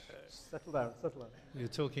Settle down, settle down. You're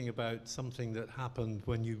talking about something that happened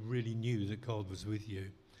when you really knew that God was with you.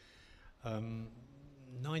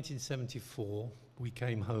 1974, we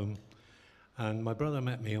came home, and my brother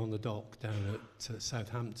met me on the dock down at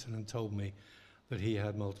Southampton and told me that he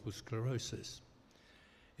had multiple sclerosis.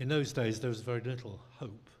 In those days, there was very little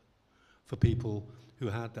hope for people who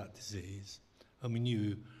had that disease, and we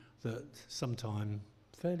knew that sometime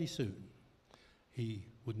fairly soon he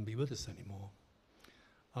wouldn't be with us anymore.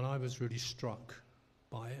 And I was really struck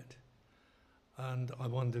by it, and I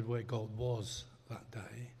wondered where God was that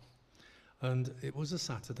day. And it was a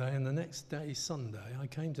Saturday, and the next day, Sunday, I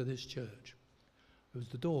came to this church.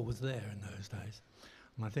 The door was there in those days,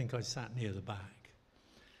 and I think I sat near the back.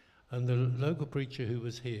 And the local preacher who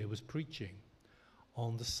was here was preaching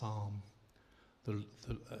on the psalm,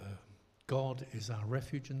 God is our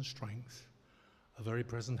refuge and strength, a very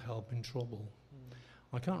present help in trouble.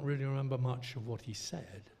 I can't really remember much of what he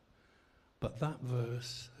said, but that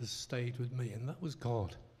verse has stayed with me, and that was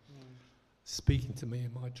God speaking to me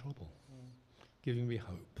in my trouble, giving me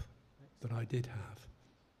hope that I did have.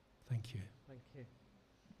 Thank you. Thank you.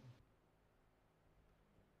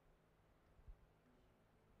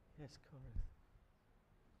 Yes, Corey.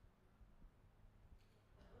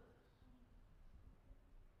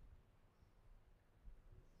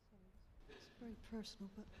 It's very personal,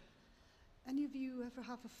 but any of you ever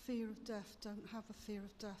have a fear of death? Don't have a fear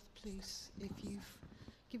of death, please. If you've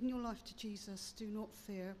given your life to Jesus, do not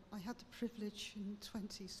fear. I had the privilege in I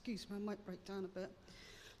might break down a bit,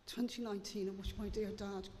 2019, I watched my dear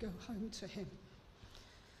dad go home to him.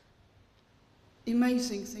 The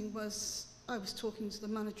amazing thing was, I was talking to the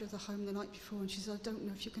manager of the home the night before, and she said, I don't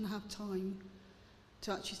know if you can have time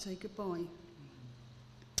to actually say goodbye.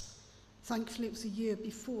 Thankfully, it was a year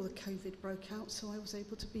before the COVID broke out, so I was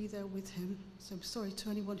able to be there with him. So I'm sorry to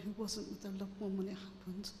anyone who wasn't with their loved one when it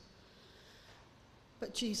happened.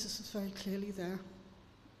 But Jesus was very clearly there,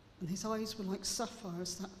 and his eyes were like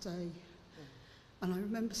sapphires that day. And I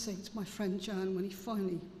remember saying to my friend Jan, when he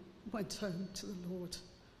finally went home to the Lord,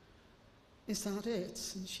 is that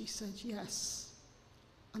it? And she said, yes.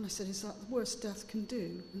 And I said, is that the worst death can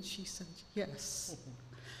do? And she said, yes.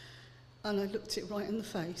 And I looked it right in the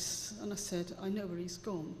face, and I said, I know where he's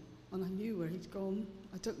gone. And I knew where he'd gone.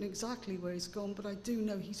 I don't know exactly where he's gone, but I do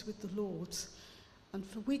know he's with the Lord. And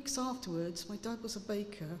for weeks afterwards, my dad was a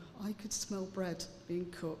baker. I could smell bread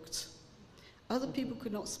being cooked. Other people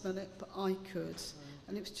could not smell it, but I could.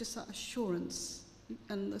 And it was just that assurance.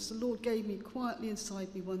 And as the Lord gave me quietly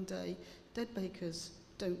inside me one day, dead bakers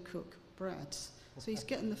don't cook bread. So he's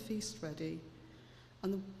getting the feast ready.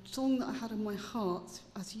 And the song that I had in my heart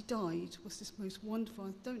as he died was this most wonderful,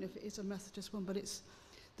 I don't know if it is a Methodist one, but it's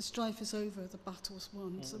the strife is over, the battle's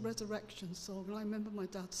won. It's a resurrection song, and I remember my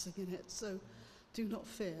dad singing it. So do not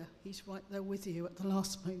fear, he's right there with you at the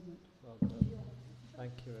last moment. Well done.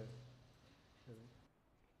 Thank you.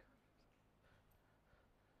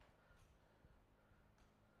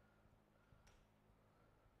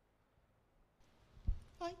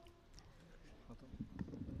 Hi.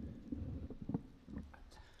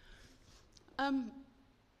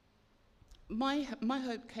 My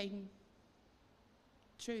hope came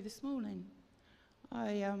true this morning.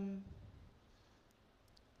 I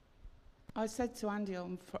said to Andy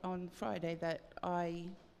on Friday that I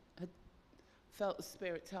had felt the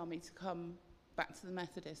Spirit tell me to come back to the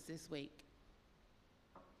Methodist this week.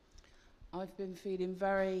 I've been feeling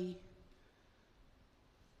very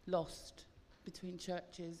lost between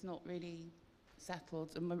churches, not really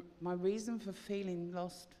settled. And my reason for feeling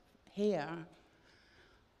lost here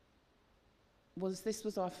was this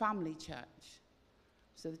was our family church.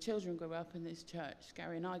 So the children grew up in this church.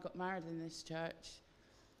 Gary and I got married in this church.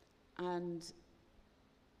 And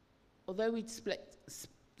although we'd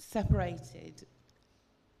separated,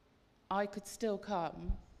 I could still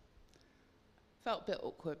come. Felt a bit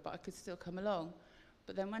awkward, but I could still come along.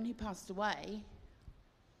 But then when he passed away,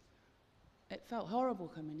 it felt horrible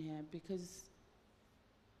coming here because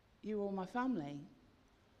you were all my family.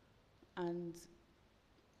 And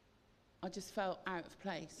I just felt out of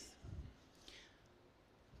place.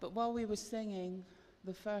 But while we were singing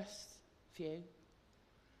the first few,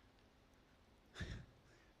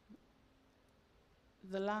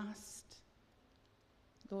 the last,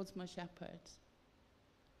 Lord's my shepherd,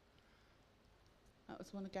 that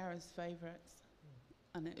was one of Gary's favourites.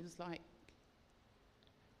 And it was like,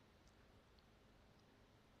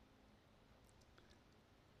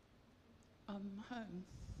 I'm home.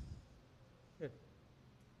 Good.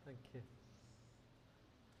 Thank you.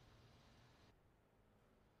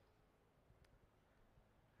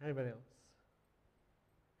 Anybody else?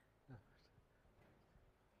 No. Okay.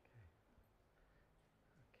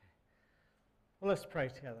 Well, let's pray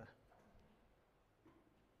together.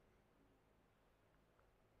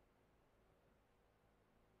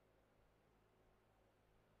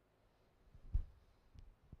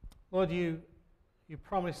 Lord, you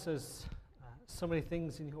promise us so many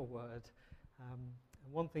things in your word. And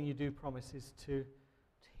one thing you do promise is to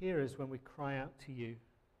hear us when we cry out to you.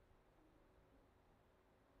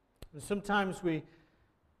 And sometimes we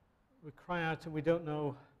cry out and we don't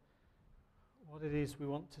know what it is we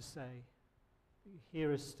want to say. But you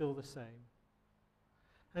hear us still the same.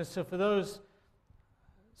 And so for those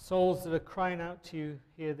souls that are crying out to you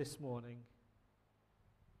here this morning,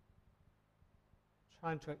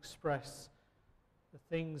 trying to express the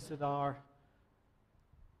things that are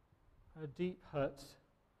a deep hurt,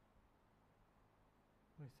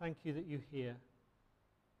 we thank you that you hear.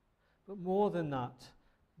 But more than that,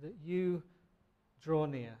 that you draw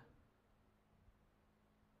near.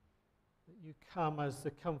 That you come as the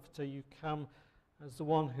comforter, you come as the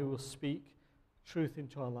one who will speak truth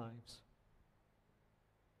into our lives.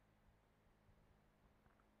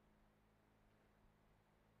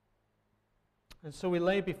 And so we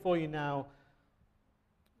lay before you now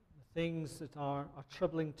the things that are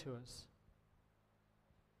troubling to us.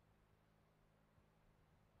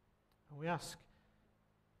 And we ask,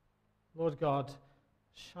 Lord God,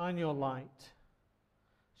 shine your light.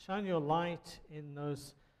 Shine your light in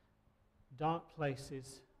those dark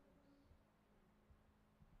places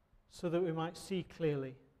so that we might see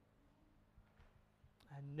clearly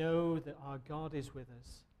and know that our God is with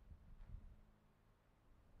us.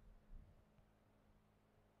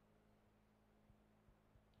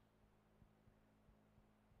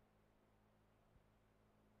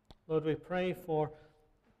 Lord, we pray for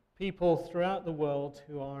people throughout the world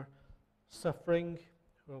who are suffering,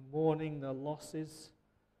 who are mourning their losses,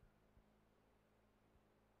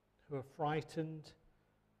 who are frightened.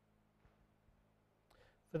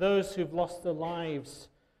 For those who've lost their lives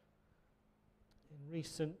in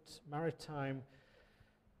recent maritime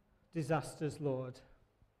disasters, Lord,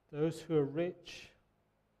 those who are rich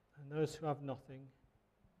and those who have nothing.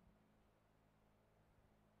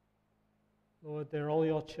 Lord, they're all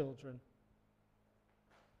your children.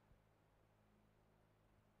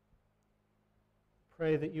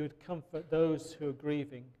 Pray that you would comfort those who are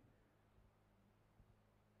grieving.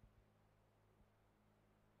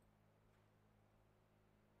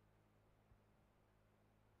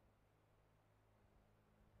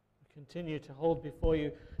 We continue to hold before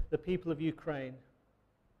you the people of Ukraine.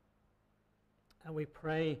 And we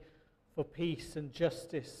pray for peace and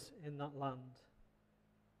justice in that land.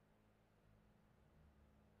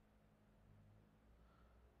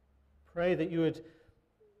 Pray that you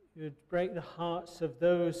would break the hearts of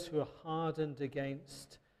those who are hardened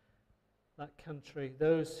against that country,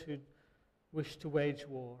 those who wish to wage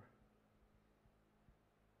war.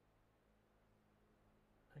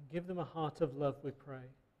 And give them a heart of love, we pray.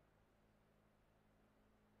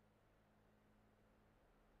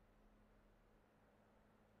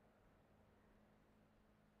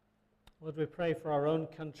 Lord, we pray for our own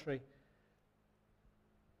country,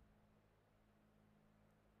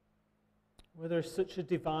 where there is such a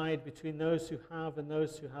divide between those who have and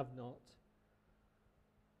those who have not.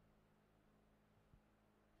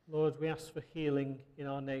 Lord, we ask for healing in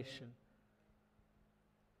our nation.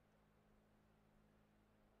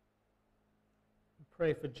 We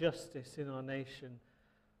pray for justice in our nation.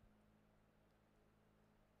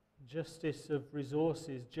 Justice of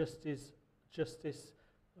resources, justice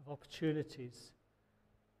of opportunities.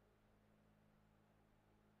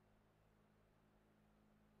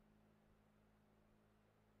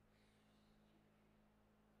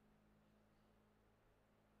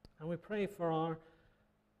 And we pray for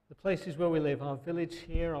the places where we live, our village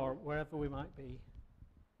here or wherever we might be.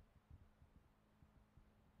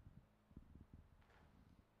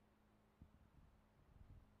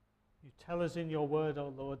 You tell us in your word,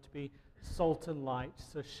 O Lord, to be salt and light,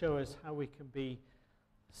 so show us how we can be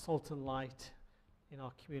salt and light in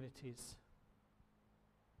our communities.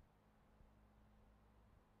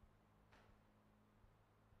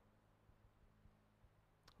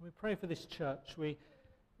 We pray for this church. We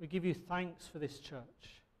give you thanks for this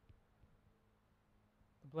church,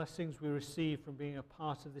 the blessings we receive from being a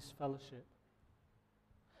part of this fellowship.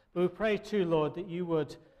 But we pray too, Lord, that you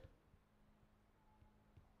would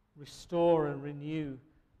restore and renew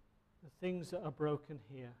the things that are broken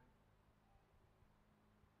here.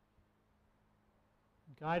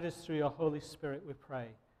 Guide us through your Holy Spirit, we pray,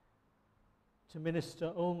 to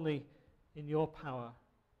minister only in your power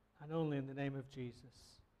and only in the name of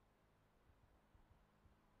Jesus.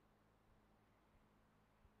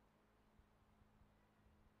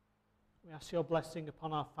 We We ask your blessing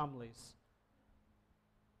upon our families,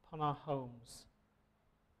 upon our homes.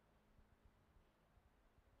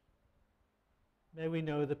 May we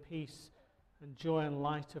know the peace and joy and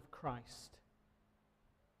light of Christ.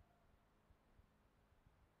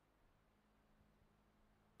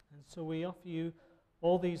 And so we offer you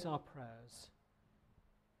all these our prayers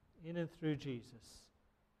in and through Jesus,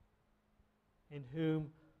 in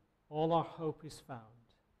whom all our hope is found.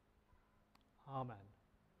 Amen.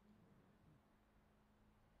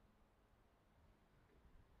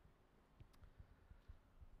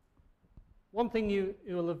 One thing you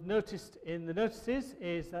will have noticed in the notices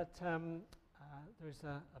is that there's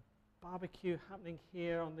a barbecue happening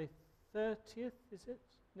here on the 30th, is it,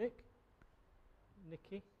 Nick?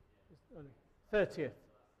 Nikki? 30th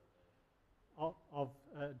of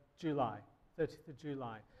July, 30th of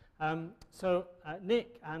July. So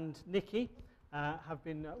Nick and Nikki have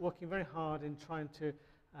been working very hard in trying to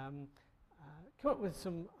come up with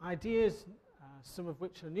some ideas, some of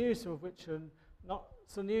which are new, some of which are not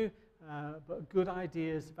so new, but good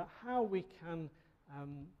ideas about how we can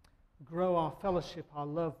grow our fellowship, our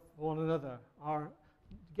love for one another, our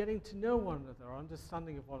getting to know one another, our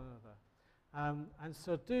understanding of one another. And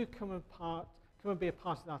so do come and be a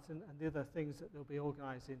part of that and the other things that they'll be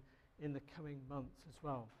organising in the coming months as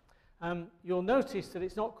well. You'll notice that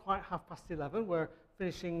it's not quite 11:30. We're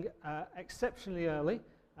finishing exceptionally early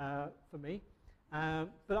for me. Pardon?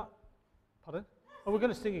 Oh, we're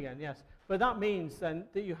going to sing again, yes. But that means then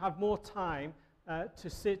that you have more time to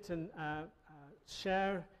sit and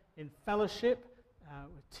share in fellowship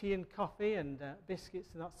with tea and coffee and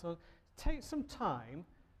biscuits and that sort. Take some time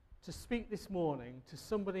to speak this morning to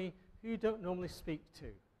somebody who you don't normally speak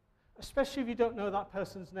to, especially if you don't know that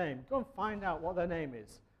person's name. Go and find out what their name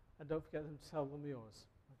is, and don't forget them to tell them yours.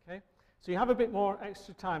 Okay? So you have a bit more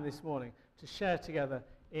extra time this morning to share together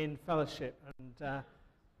in fellowship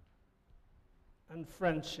and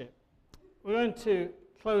friendship. We're going to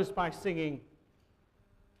close by singing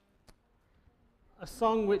a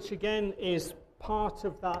song which again is part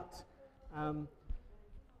of that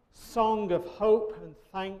song of hope and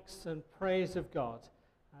thanks and praise of God.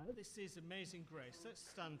 This is Amazing Grace. Let's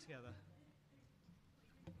stand together.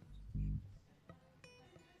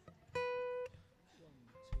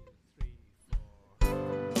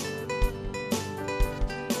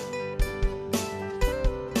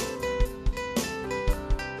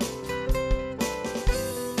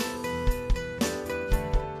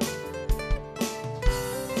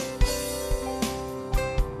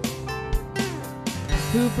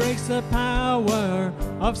 Who breaks the power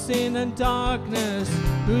of sin and darkness,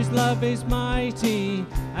 whose love is mighty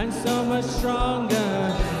and so much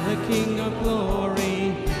stronger, the King of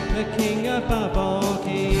glory, the King above all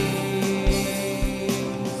kings,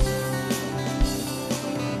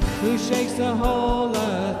 who shakes the whole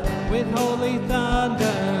earth with holy thunder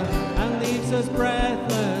and leaves us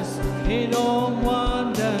breathless in all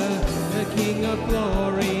wonder, the King of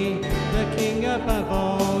glory, the King above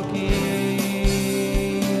all kings.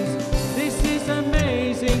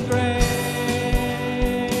 Amazing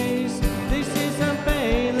grace, this is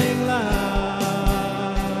unfailing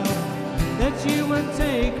love, that you would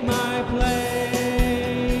take my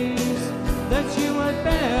place, that you would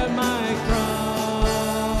bear my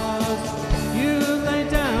cross, you lay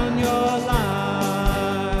down your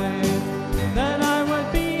life, that I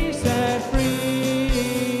would be set free.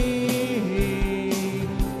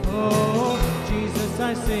 Oh, Jesus,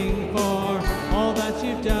 I sing for all that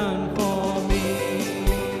you've done for me.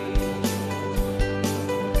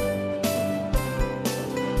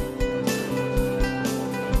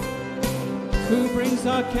 Who brings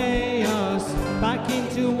our chaos back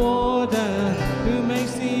into order, who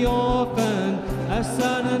makes the orphan a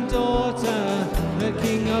son and daughter, the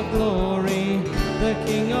King of glory, the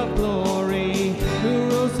King of glory, who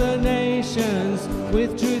rules the nations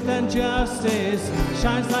with truth and justice,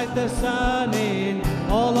 shines like the sun in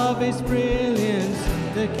all of his brilliance,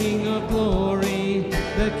 the King of glory,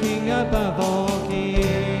 the King above all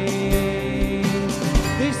kings.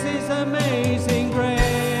 This is amazing grace.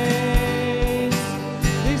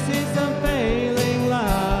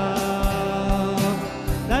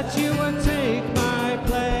 That you would take my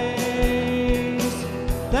place,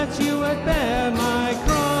 that you would bear my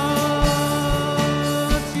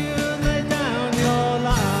cross, you lay down your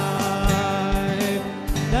life,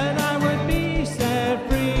 that I would be set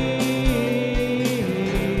free.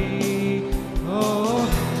 Oh,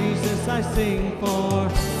 Jesus, I sing for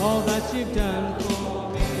all that you've done for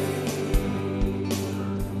me.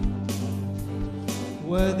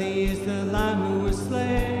 Worthy is the Lamb who was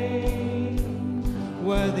slain,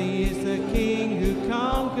 worthy is the King who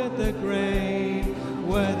conquered the grave.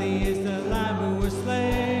 Worthy is the Lamb who was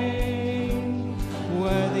slain.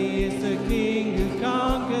 Worthy is the King who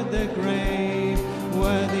conquered the grave.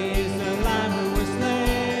 Worthy is the Lamb who was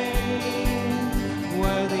slain.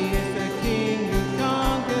 Worthy is the King who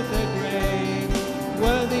conquered the grave.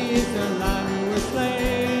 Worthy is the Lamb who was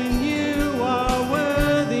slain. You are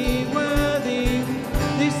worthy, worthy.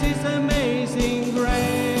 This is amazing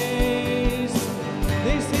grace.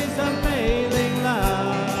 This is unfailing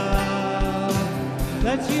love.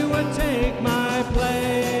 That you would take my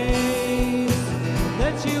place.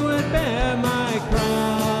 That you would bear my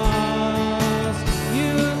cross.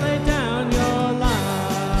 You laid down your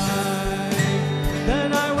life.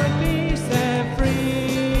 That I would be set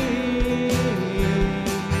free.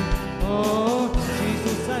 Oh,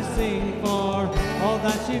 Jesus, I sing for all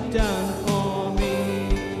that you've done for me.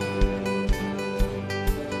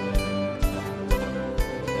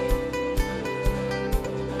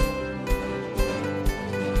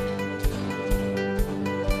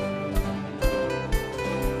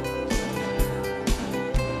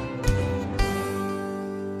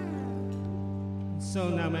 So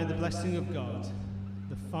now may the blessing of God,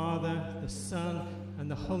 the Father, the Son, and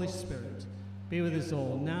the Holy Spirit be with us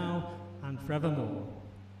all now and forevermore.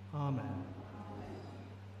 Amen.